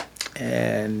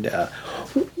 and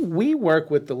we work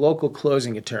with the local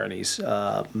closing attorneys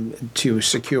to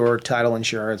secure title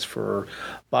insurance for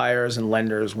buyers and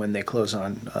lenders when they close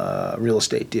on real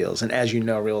estate deals. And as you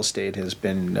know, real estate has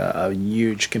been a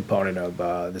huge component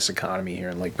of this economy here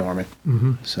in Lake Norman.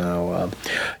 So,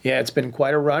 it's been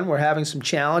quite a run. We're having some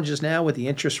challenges now with the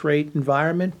interest rate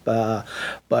environment,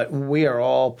 but we are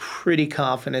all pretty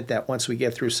confident that once we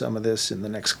get through some of this in the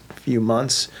next few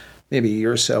months, maybe a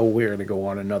year or so, we're going to go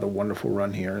on another wonderful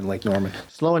run here in Lake Norman.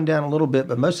 Slowing down a little bit,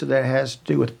 but most of that has to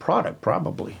do with product,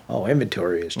 probably. Oh,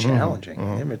 inventory is challenging.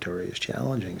 Inventory is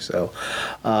challenging. So,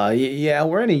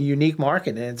 we're in a unique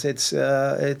market, and it's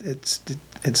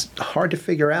hard to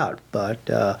figure out. But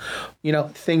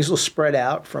things will spread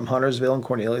out from Huntersville and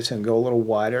Cornelius and go a little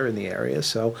wider in the area.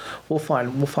 So we'll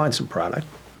find some product.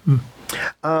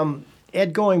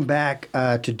 Ed, going back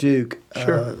to Duke.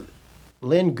 Sure.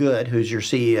 Lynn Good, who's your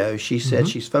CEO, she said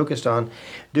she's focused on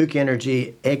Duke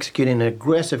Energy executing an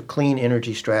aggressive clean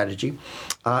energy strategy,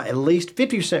 at least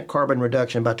 50% carbon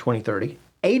reduction by 2030,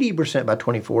 80% by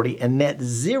 2040, and net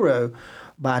zero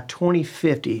by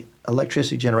 2050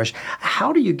 electricity generation.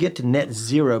 How do you get to net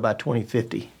zero by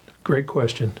 2050? Great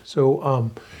question. So,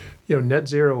 net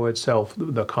zero itself,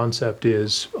 the concept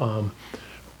is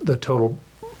the total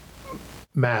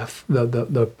math,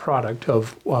 the product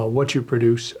of what you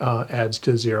produce adds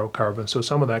to zero carbon. So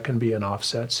some of that can be in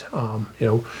offsets,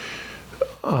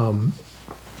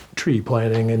 tree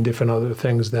planting and different other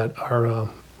things that are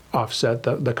offset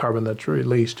the carbon that's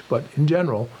released. But in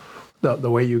general,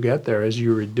 the way you get there is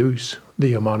you reduce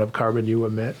the amount of carbon you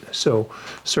emit. So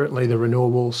certainly the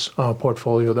renewables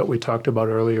portfolio that we talked about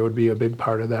earlier would be a big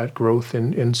part of that, growth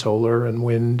in solar and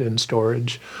wind and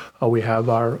storage. We have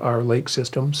our lake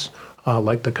systems,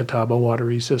 like the Catawba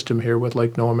Watery system here with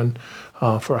Lake Norman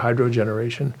for hydro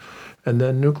generation. And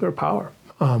then nuclear power.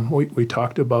 We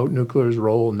talked about nuclear's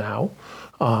role now.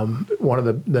 One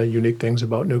of the unique things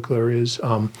about nuclear is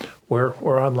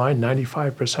we're online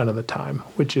 95% of the time,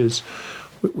 which is,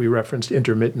 we referenced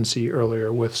intermittency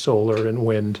earlier with solar and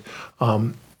wind.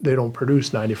 They don't produce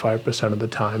 95% of the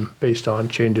time based on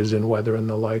changes in weather and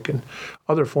the like. And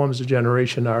other forms of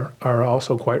generation are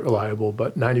also quite reliable,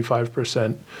 but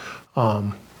 95%,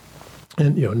 and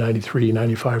 93,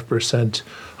 95%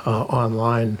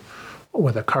 online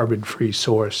with a carbon-free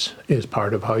source is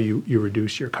part of how you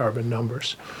reduce your carbon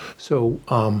numbers. So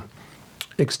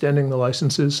Extending the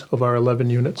licenses of our 11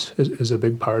 units is a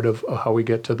big part of how we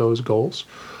get to those goals.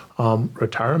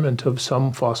 Retirement of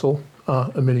some fossil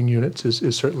emitting units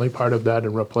is certainly part of that,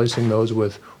 and replacing those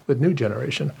with new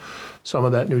generation. Some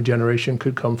of that new generation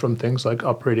could come from things like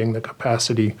upgrading the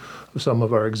capacity of some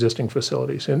of our existing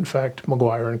facilities. In fact,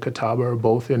 McGuire and Catawba are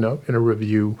both in a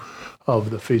review of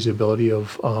the feasibility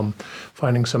of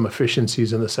finding some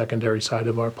efficiencies in the secondary side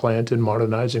of our plant and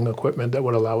modernizing equipment that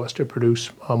would allow us to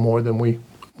produce more than we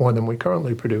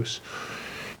currently produce.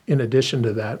 In addition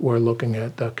to that, we're looking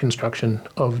at the construction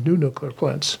of new nuclear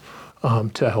plants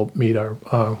to help meet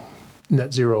our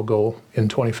net zero goal in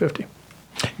 2050.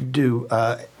 Do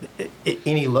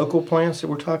any local plants that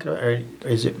we're talking about, or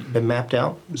has it been mapped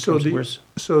out?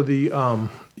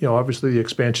 Obviously the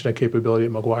expansion of capability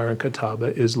at McGuire and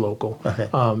Catawba is local. Okay.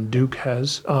 Duke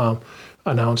has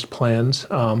announced plans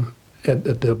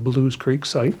at the Blues Creek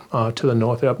site to the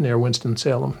north, up near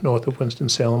Winston-Salem, north of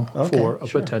Winston-Salem, for a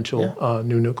potential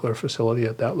new nuclear facility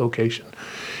at that location.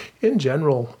 In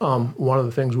general, one of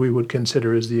the things we would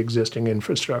consider is the existing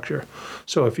infrastructure.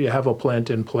 So if you have a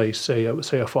plant in place, say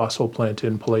a fossil plant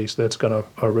in place that's going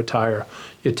to retire,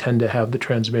 you tend to have the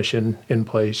transmission in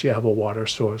place. You have a water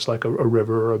source like a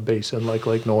river or a basin like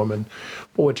Lake Norman.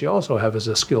 But what you also have is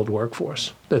a skilled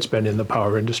workforce that's been in the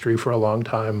power industry for a long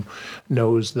time,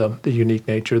 knows the unique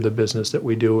nature of the business that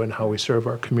we do and how we serve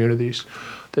our communities,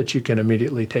 that you can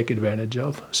immediately take advantage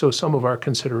of. So some of our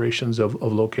considerations of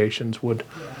locations would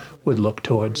look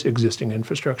towards existing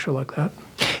infrastructure like that.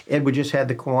 Ed, we just had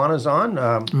the Kiwanis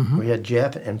on. We had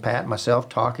Jeff and Pat, myself,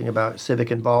 talking about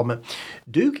civic involvement.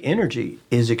 Duke Energy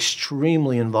is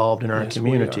extremely involved in our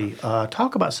community.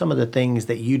 Talk about some of the things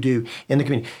that you do in the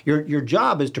community. Your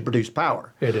job is to produce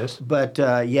power. It is. But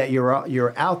yet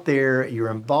you're out there,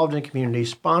 you're involved in the community,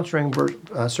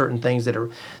 sponsoring certain things that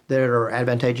are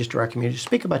advantageous to our community.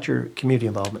 Speak about your community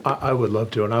involvement. I would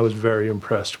love to, and I was very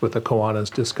impressed with the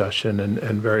Kiwanis discussion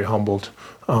and very humbled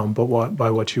by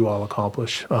what you all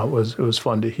accomplish. It was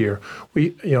fun to hear.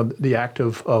 The act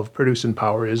of producing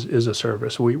power is a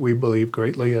service. We believe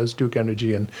greatly as Duke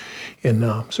Energy in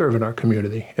serving our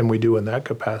community, and we do in that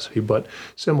capacity. But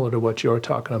similar to what you're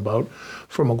talking about,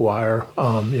 for McGuire,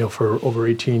 for over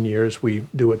 18 years, we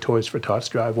do a Toys for Tots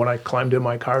drive. When I climbed in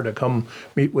my car to come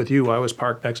meet with you, I was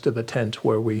parked next to the tent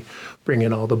where we bring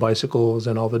in all the bicycles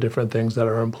and all the different things that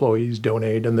our employees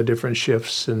donate, and the different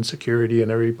shifts and security,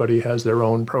 and everybody has their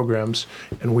own programs,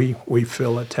 and we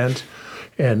fill a tent.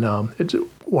 And it's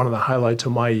one of the highlights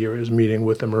of my year is meeting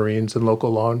with the Marines and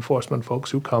local law enforcement folks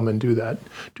who come and do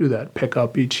that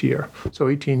pickup each year. So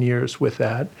 18 years with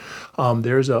that.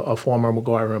 There's a former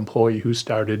McGuire employee who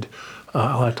started,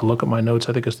 I'll have to look at my notes,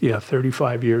 I think it's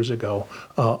 35 years ago,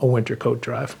 a winter coat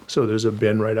drive. So there's a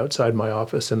bin right outside my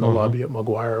office in the lobby at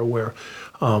McGuire where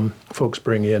folks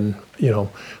bring in,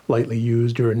 lightly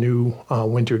used or new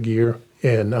winter gear,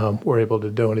 and we're able to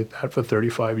donate that for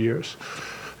 35 years.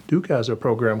 Duke has a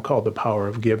program called the Power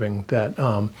of Giving that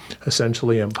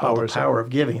essentially empowers. The Power of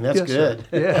Giving. That's good.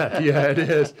 Yeah, it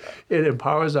is. It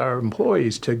empowers our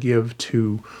employees to give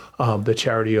to the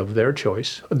charity of their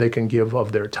choice. They can give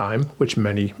of their time, which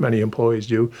many employees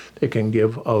do. They can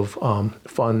give of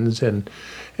funds and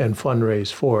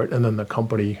fundraise for it. And then the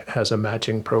company has a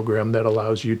matching program that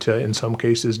allows you to, in some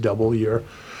cases, double your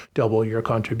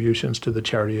contributions to the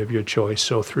charity of your choice.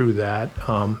 So through that,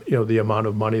 the amount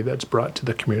of money that's brought to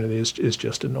the community is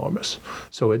just enormous.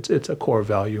 So it's a core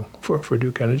value for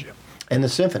Duke Energy. And the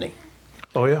symphony.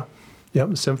 Oh yeah,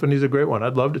 the symphony's a great one.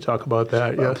 I'd love to talk about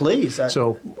that. Yeah, please.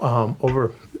 So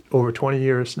over 20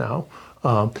 years now.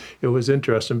 It was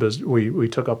interesting because we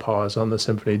took a pause on the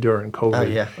symphony during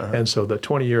COVID. And so the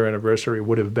 20-year anniversary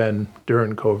would have been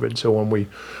during COVID. So when we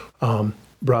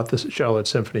brought the Charlotte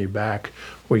Symphony back,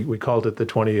 we called it the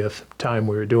 20th time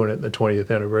we were doing it, the 20th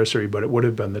anniversary, but it would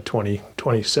have been the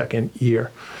 22nd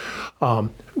year.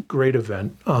 Great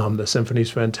event. The symphony's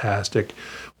fantastic.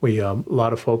 A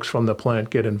lot of folks from the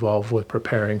plant get involved with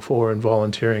preparing for and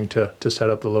volunteering to set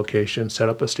up the location, set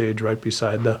up a stage right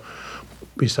beside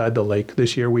the lake.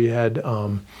 This year we had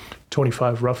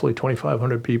roughly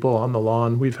 2,500 people on the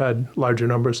lawn. We've had larger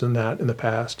numbers than that in the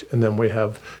past. And then we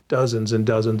have dozens and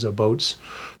dozens of boats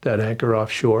that anchor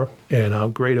offshore. And a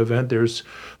great event. There's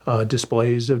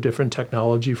displays of different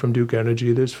technology from Duke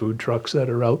Energy. There's food trucks that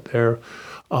are out there.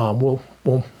 We'll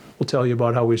tell you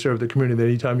about how we serve the community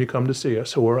anytime you come to see us.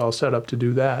 So we're all set up to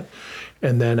do that.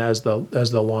 And then as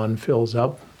the lawn fills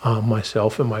up,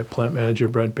 myself and my plant manager,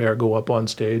 Brent Bear, go up on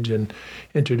stage and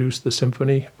introduce the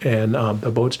symphony. And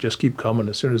the boats just keep coming.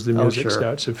 As soon as the music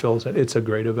starts, it fills it. It's a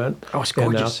great event. Oh, it's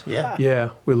gorgeous.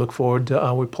 Yeah, we look forward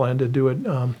to, we plan to do it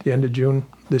the end of June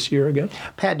this year again.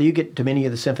 Pat, do you get to many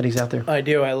of the symphonies out there? I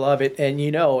do. I love it. And,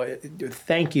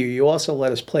 thank you. You also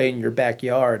let us play in your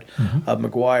backyard of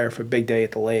McGuire for Big Day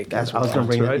at the Lake. That's what I was going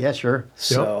to bring up. Yeah, sure.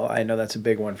 So I know that's a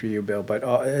big one for you, Bill. But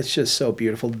it's just so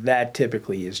beautiful. That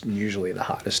typically is usually the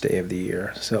hottest day of the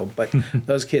year. So, but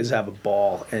those kids have a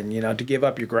ball. And, to give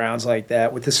up your grounds like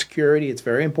that with the security, it's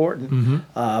very important.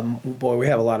 Boy, we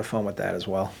have a lot of fun with that as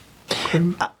well.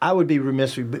 I would be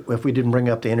remiss if we didn't bring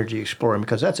up the Energy Exploring,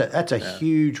 because that's a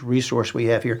huge resource we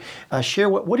have here. Share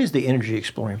what is the Energy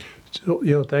Exploring?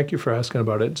 So, thank you for asking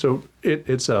about it. So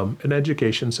it's an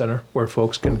education center where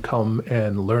folks can come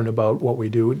and learn about what we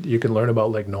do. You can learn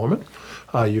about Lake Norman.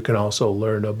 You can also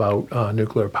learn about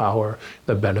nuclear power,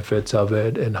 the benefits of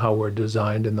it, and how we're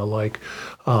designed and the like.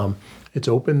 It's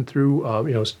open through,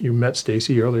 you met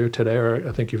Stacy earlier today, or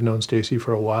I think you've known Stacy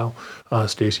for a while.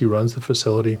 Stacy runs the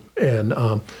facility, and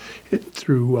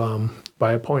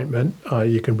by appointment,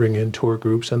 you can bring in tour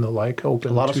groups and the like.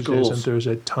 Open a lot of Tuesdays schools. And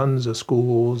there's tons of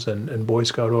schools and Boy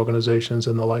Scout organizations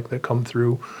and the like that come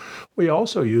through. We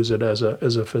also use it as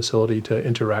a facility to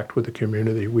interact with the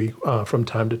community. We, from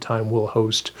time to time, will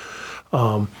host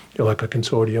like a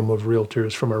consortium of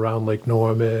realtors from around Lake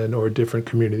Norman or different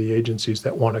community agencies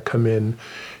that want to come in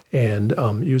and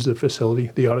use the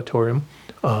facility, the auditorium.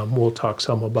 We'll talk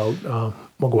some about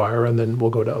McGuire, and then we'll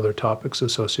go to other topics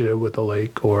associated with the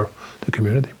lake or the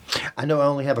community. I know I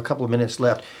only have a couple of minutes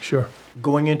left. Sure.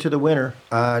 Going into the winter,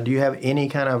 do you have any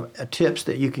kind of tips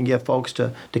that you can give folks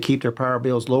to keep their power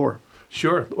bills lower?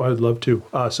 Sure, I'd love to.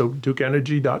 So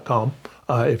dukeenergy.com.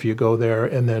 If you go there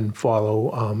and then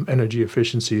follow energy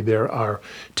efficiency, there are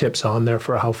tips on there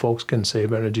for how folks can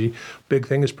save energy. Big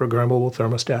thing is programmable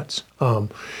thermostats.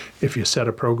 If you set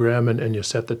a program and you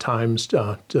set the times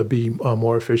to be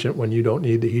more efficient when you don't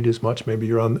need the heat as much, maybe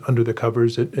you're under the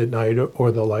covers at night or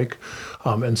the like.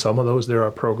 And some of those, there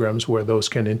are programs where those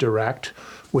can interact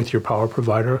with your power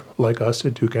provider, like us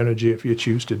at Duke Energy, if you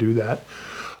choose to do that.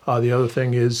 The other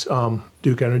thing is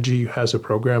Duke Energy has a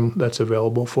program that's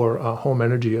available for home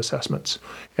energy assessments,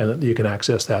 and you can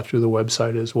access that through the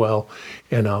website as well.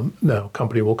 And the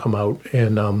company will come out,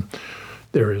 and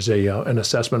there is an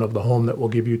assessment of the home that will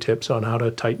give you tips on how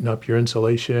to tighten up your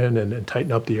insulation and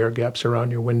tighten up the air gaps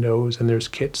around your windows. And there's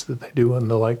kits that they do and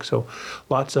the like. So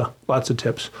lots of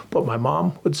tips. But my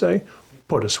mom would say,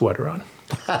 put a sweater on.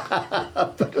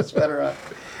 Put a sweater on.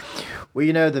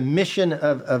 Well, the mission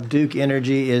of Duke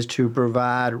Energy is to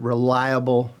provide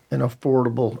reliable and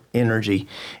affordable energy,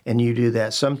 and you do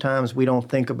that. Sometimes we don't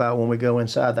think about when we go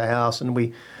inside the house and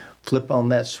we flip on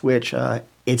that switch,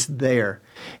 it's there.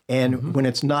 And when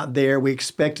it's not there, we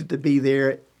expect it to be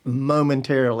there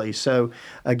momentarily. So,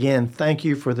 again, thank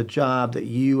you for the job that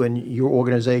you and your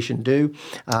organization do.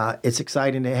 It's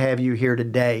exciting to have you here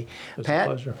today. It's Pat, a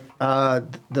pleasure.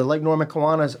 The Lake Norman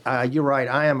Kiwanis, you're right.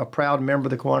 I am a proud member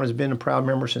of the Kiwanis, been a proud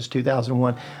member since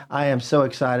 2001. I am so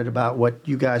excited about what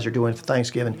you guys are doing for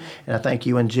Thanksgiving, and I thank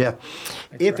you and Jeff.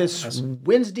 If it's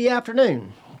Wednesday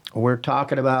afternoon, we're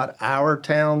talking about our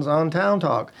Towns on Town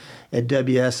Talk at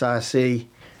WSIC.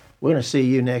 We're going to see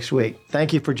you next week.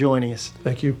 Thank you for joining us.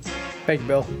 Thank you. Thank you,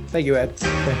 Bill. Thank you, Ed.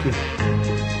 Thank you.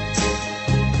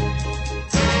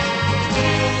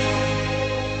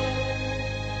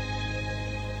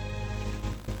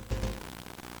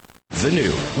 The new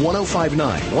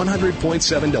 105.9,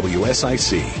 100.7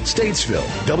 WSIC, Statesville,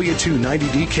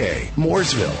 W290DK,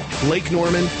 Mooresville, Lake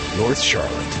Norman, North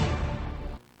Charlotte.